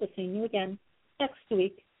look forward to seeing you again next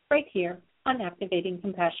week right here on Activating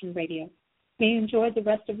Compassion Radio. May you enjoy the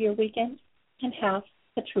rest of your weekend and have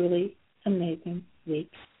a truly amazing week.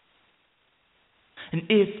 And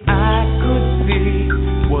if I could see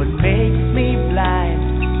what makes me blind,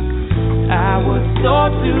 I would soar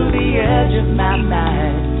to the edge of my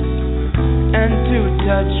mind and to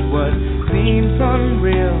touch what seems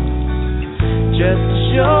unreal, just to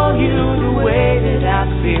show you the way that I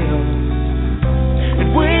feel.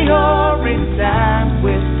 And we are in time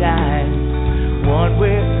with time, one with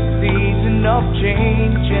the season of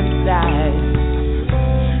change inside.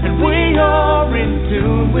 And we are in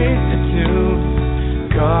tune with the tune,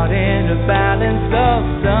 caught in a balance of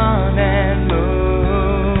sun and moon.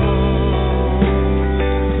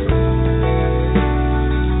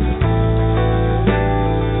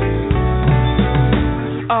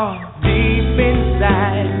 Oh, deep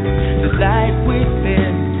inside, the light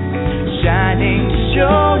within, shining to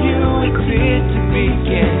show you it's here to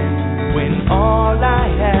begin. When all I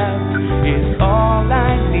have is all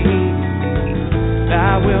I need,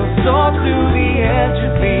 I will soar to the edge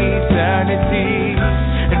of eternity.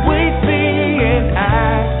 And we see it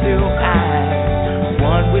eye to eye,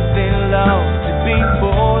 one within love to be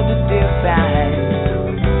for the divine.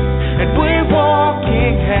 And we're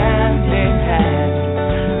walking hand in hand,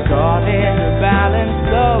 caught in a balance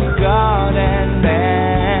of God and man.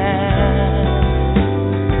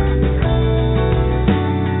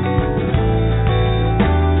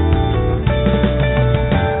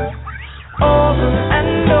 Over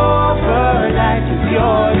and over, life is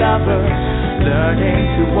your lover, learning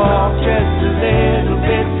to walk just a little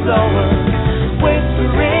bit slower,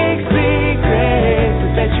 whispering secrets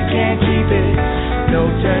that you can't keep it. No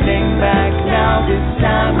turning back now, this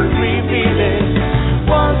time we reveal it.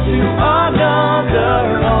 One to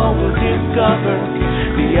another, all will discover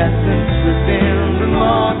the essence within the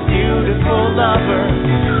most beautiful lover.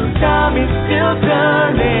 Time is still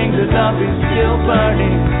turning, the love is still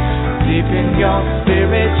burning. Deep in your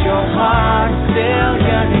spirit, your heart still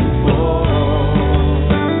yearning for.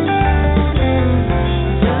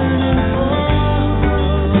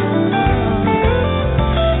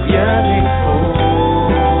 Yearning for.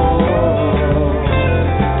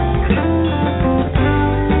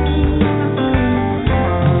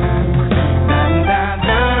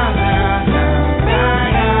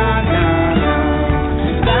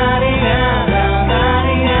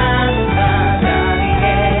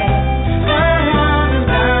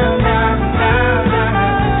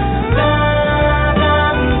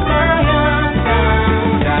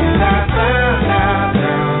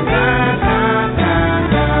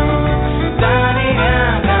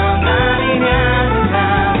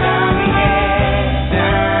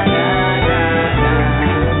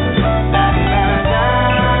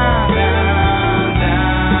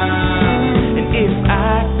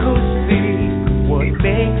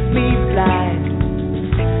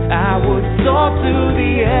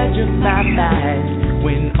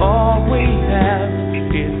 When all we have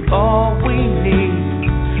is all we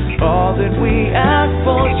need, all that we ask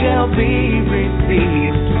for shall be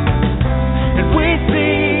received. And we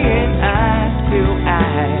see in eye to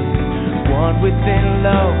eye, one within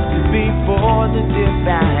love to be for the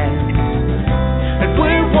divine. And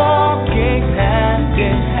we're walking hand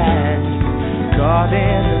in hand, caught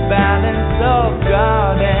in the balance of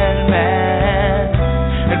God and man.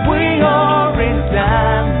 And we are in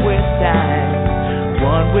time with time,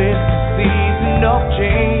 one with the season of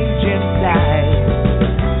change inside.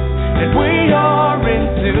 And we are in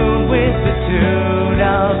tune with the tune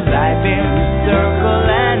of life in the circle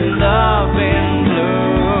and love in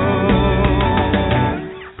bloom.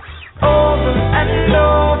 Over and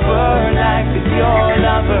over, life is your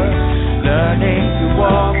lover, learning to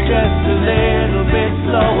walk just a little bit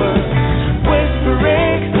slower,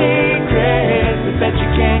 whispering secrets that you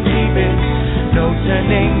can't keep it. No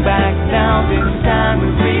turning back now, this time we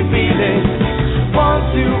reveal it. One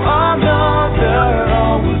to another,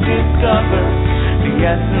 all will discover the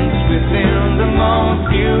essence within the most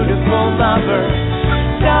beautiful lover.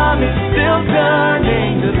 Time is still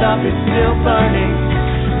turning, the love is still burning.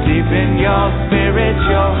 Deep in your spirit,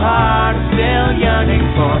 your heart still yearning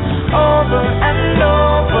for. Over and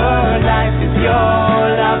over, life is yours.